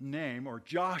wonderful name, or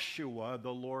Joshua,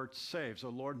 the Lord saves. The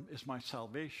Lord is my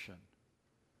salvation.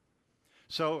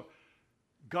 So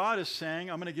God is saying,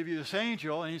 I'm going to give you this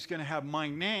angel, and he's going to have my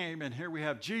name. And here we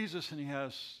have Jesus, and he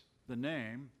has the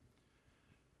name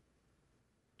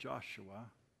Joshua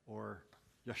or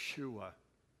Yeshua.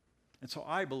 And so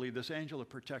I believe this angel of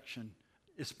protection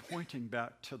is pointing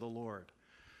back to the Lord.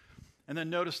 And then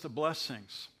notice the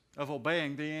blessings of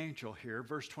obeying the angel here.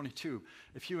 Verse 22,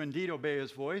 if you indeed obey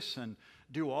his voice and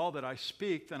do all that I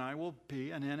speak, then I will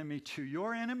be an enemy to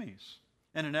your enemies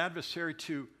and an adversary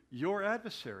to your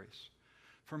adversaries.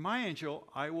 For my angel,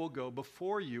 I will go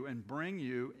before you and bring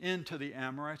you into the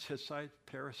Amorites, Hittites,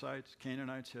 Perizzites,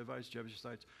 Canaanites, Hivites,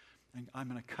 Jebusites, and I'm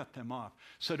going to cut them off.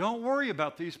 So don't worry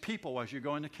about these people as you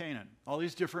go into Canaan, all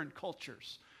these different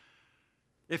cultures.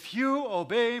 If you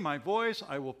obey my voice,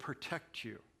 I will protect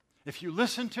you. If you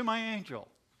listen to my angel,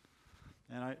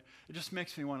 and it just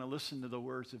makes me want to listen to the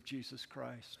words of Jesus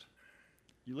Christ.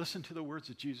 You listen to the words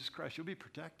of Jesus Christ, you'll be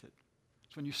protected.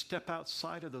 It's when you step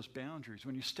outside of those boundaries,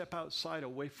 when you step outside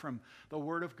away from the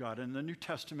Word of God and the New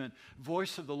Testament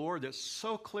voice of the Lord that's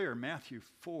so clear, Matthew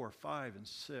 4, 5, and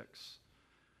 6.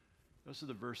 Those are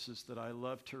the verses that I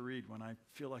love to read when I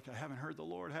feel like I haven't heard the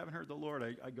Lord.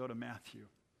 I go to Matthew.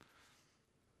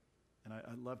 And I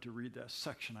love to read that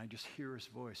section. I just hear his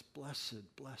voice.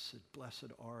 Blessed, blessed,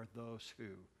 blessed are those who.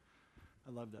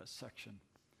 I love that section.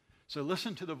 So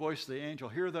listen to the voice of the angel.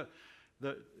 Hear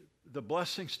the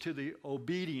blessings to the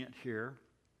obedient here.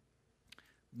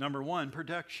 Number one,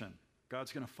 protection.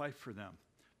 God's going to fight for them.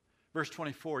 Verse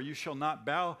 24, you shall not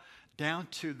bow down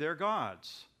to their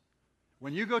gods.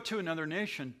 When you go to another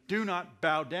nation, do not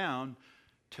bow down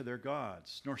to their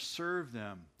gods, nor serve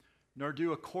them, nor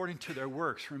do according to their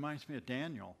works. Reminds me of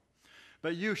Daniel.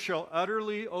 But you shall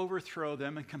utterly overthrow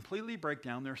them and completely break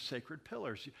down their sacred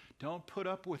pillars. Don't put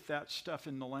up with that stuff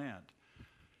in the land.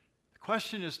 The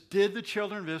question is, did the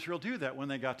children of Israel do that when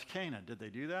they got to Canaan? Did they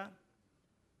do that?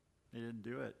 They didn't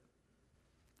do it.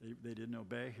 They didn't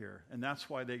obey here. And that's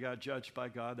why they got judged by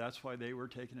God. That's why they were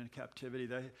taken into captivity.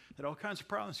 They had all kinds of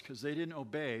problems because they didn't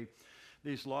obey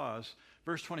these laws.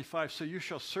 Verse 25, so you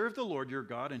shall serve the Lord your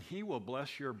God, and he will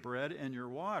bless your bread and your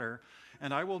water,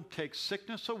 and I will take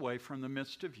sickness away from the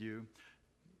midst of you.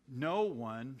 No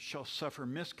one shall suffer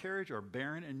miscarriage or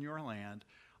barren in your land.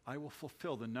 I will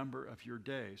fulfill the number of your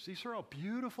days. These are all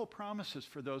beautiful promises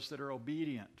for those that are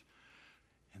obedient.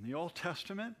 In the Old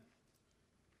Testament,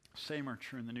 same are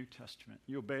true in the New Testament.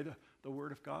 You obey the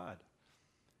Word of God.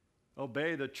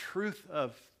 Obey the truth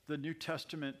of the New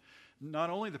Testament, not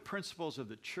only the principles of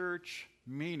the church,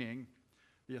 meaning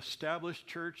the established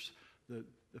church,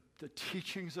 the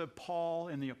teachings of Paul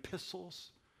in the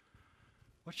epistles.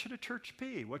 What should a church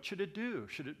be? What should it do?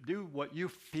 Should it do what you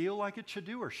feel like it should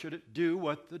do, or should it do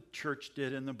what the church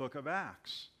did in the book of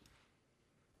Acts?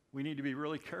 We need to be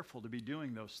really careful to be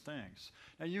doing those things.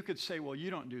 Now, you could say, well,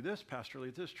 you don't do this, Pastor Lee,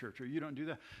 at this church, or you don't do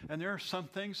that. And there are some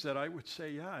things that I would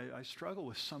say, yeah, I struggle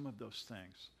with some of those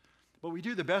things. But we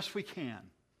do the best we can.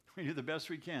 We do the best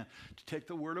we can to take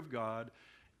the Word of God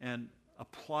and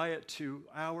apply it to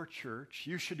our church.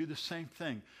 You should do the same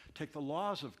thing. Take the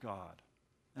laws of God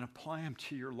and apply them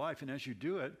to your life. And as you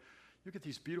do it, you get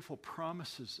these beautiful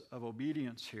promises of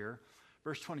obedience here.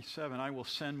 Verse 27, I will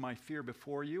send my fear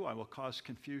before you. I will cause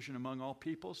confusion among all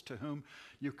peoples to whom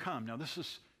you come. Now, this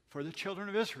is for the children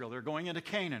of Israel. They're going into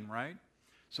Canaan, right?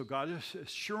 So God is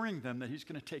assuring them that he's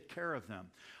going to take care of them.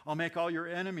 I'll make all your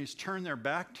enemies turn their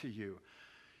back to you.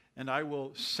 And I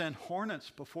will send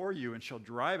hornets before you and shall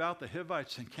drive out the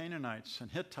Hivites and Canaanites and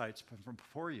Hittites from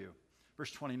before you.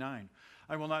 Verse 29,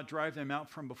 I will not drive them out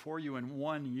from before you in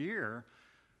 1 year.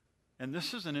 And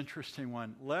this is an interesting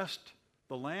one. Lest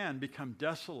the land become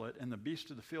desolate and the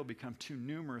beasts of the field become too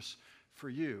numerous for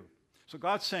you. So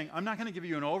God's saying, I'm not going to give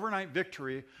you an overnight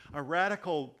victory, a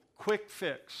radical quick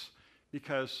fix,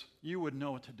 because you would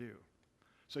know what to do.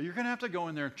 So you're going to have to go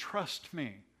in there and trust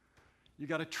me. You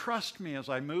got to trust me as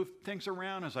I move things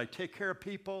around, as I take care of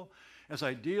people, as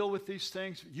I deal with these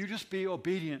things. You just be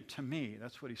obedient to me.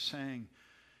 That's what he's saying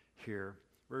here.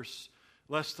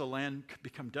 Lest the land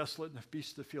become desolate and the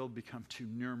beasts of the field become too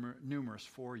numerous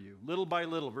for you. Little by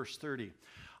little, verse 30,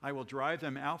 I will drive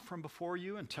them out from before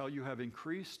you until you have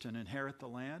increased and inherit the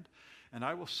land. And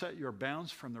I will set your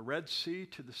bounds from the Red Sea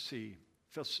to the sea,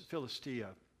 Philistia,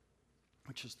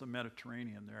 which is the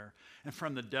Mediterranean there, and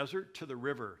from the desert to the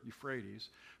river, Euphrates.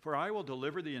 For I will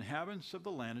deliver the inhabitants of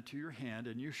the land into your hand,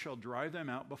 and you shall drive them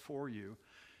out before you.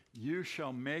 You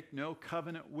shall make no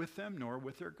covenant with them, nor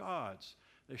with their gods.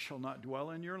 They shall not dwell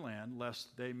in your land,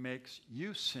 lest they make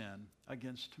you sin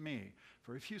against me.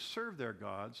 For if you serve their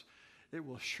gods, it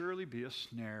will surely be a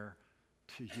snare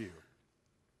to you.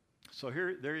 So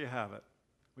there you have it.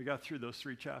 We got through those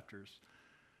 3 chapters.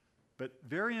 But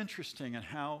very interesting in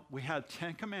how we had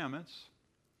 10 commandments,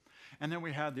 and then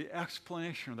we had the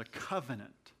explanation of the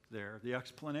covenant there, the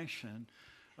explanation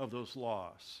of those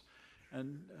laws.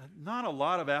 And not a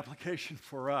lot of application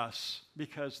for us,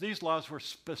 because these laws were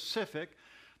specific.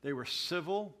 They were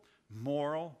civil,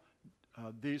 moral.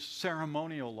 These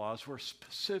ceremonial laws were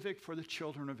specific for the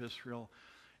children of Israel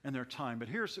in their time. But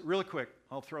here's, really quick,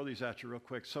 I'll throw these at you real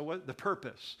quick. So what the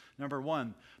purpose? Number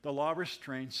 1, the law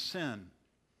restrains sin.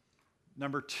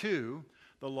 Number 2,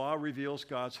 the law reveals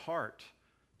God's heart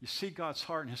You see God's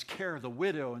heart and his care of the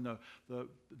widow and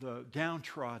the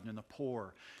downtrodden and the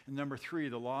poor. And number 3,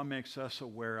 the law makes us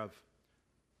aware of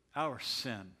our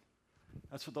sin.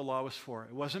 That's what the law was for.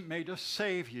 It wasn't made to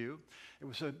save you.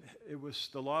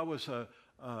 The law was a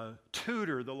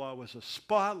tutor. The law was a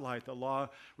spotlight. The law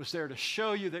was there to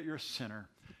show you that you're a sinner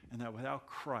and that without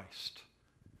Christ,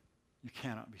 you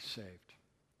cannot be saved.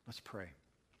 Let's pray.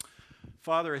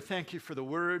 Father, I thank you for the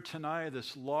word tonight,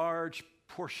 this large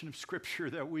portion of Scripture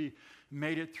that we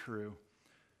made it through.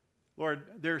 Lord,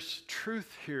 there's truth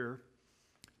here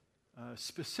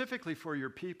specifically for your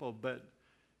people, but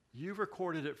you've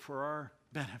recorded it for our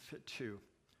benefit too.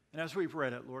 And as we've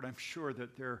read it, Lord, I'm sure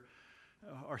that there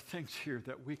are things here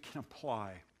that we can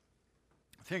apply,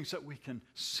 things that we can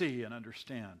see and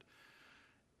understand.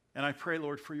 And I pray,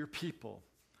 Lord, for your people,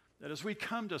 that as we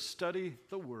come to study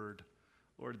the Word,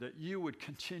 Lord, that you would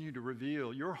continue to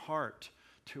reveal your heart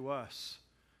to us.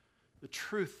 The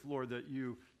truth, Lord, that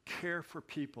you care for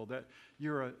people, that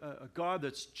you're a God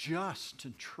that's just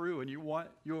and true, and you want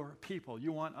your people,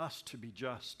 you want us to be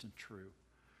just and true.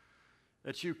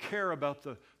 That you care about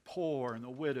the poor and the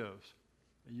widows,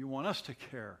 and you want us to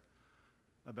care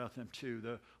about them too.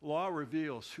 The law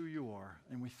reveals who you are,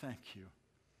 and we thank you.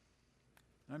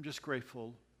 I'm just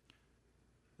grateful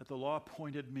that the law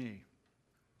pointed me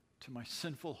to my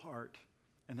sinful heart,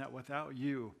 and that without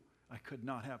you, I could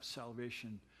not have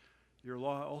salvation. Your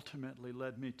law ultimately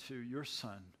led me to your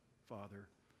Son, Father.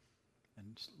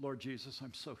 And Lord Jesus,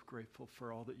 I'm so grateful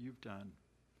for all that you've done.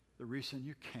 The reason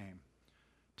you came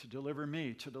to deliver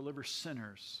me, to deliver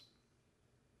sinners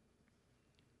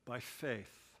by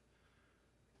faith,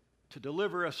 to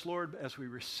deliver us, Lord, as we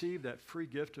receive that free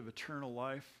gift of eternal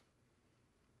life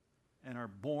and are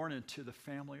born into the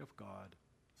family of God.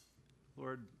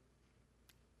 Lord,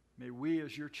 may we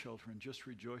as your children just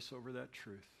rejoice over that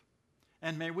truth.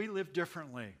 And may we live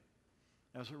differently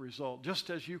as a result, just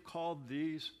as you called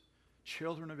these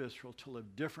children of Israel to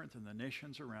live different than the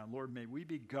nations around. Lord, may we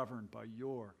be governed by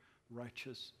your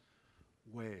righteous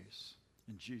ways.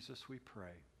 In Jesus we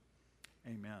pray.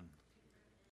 Amen.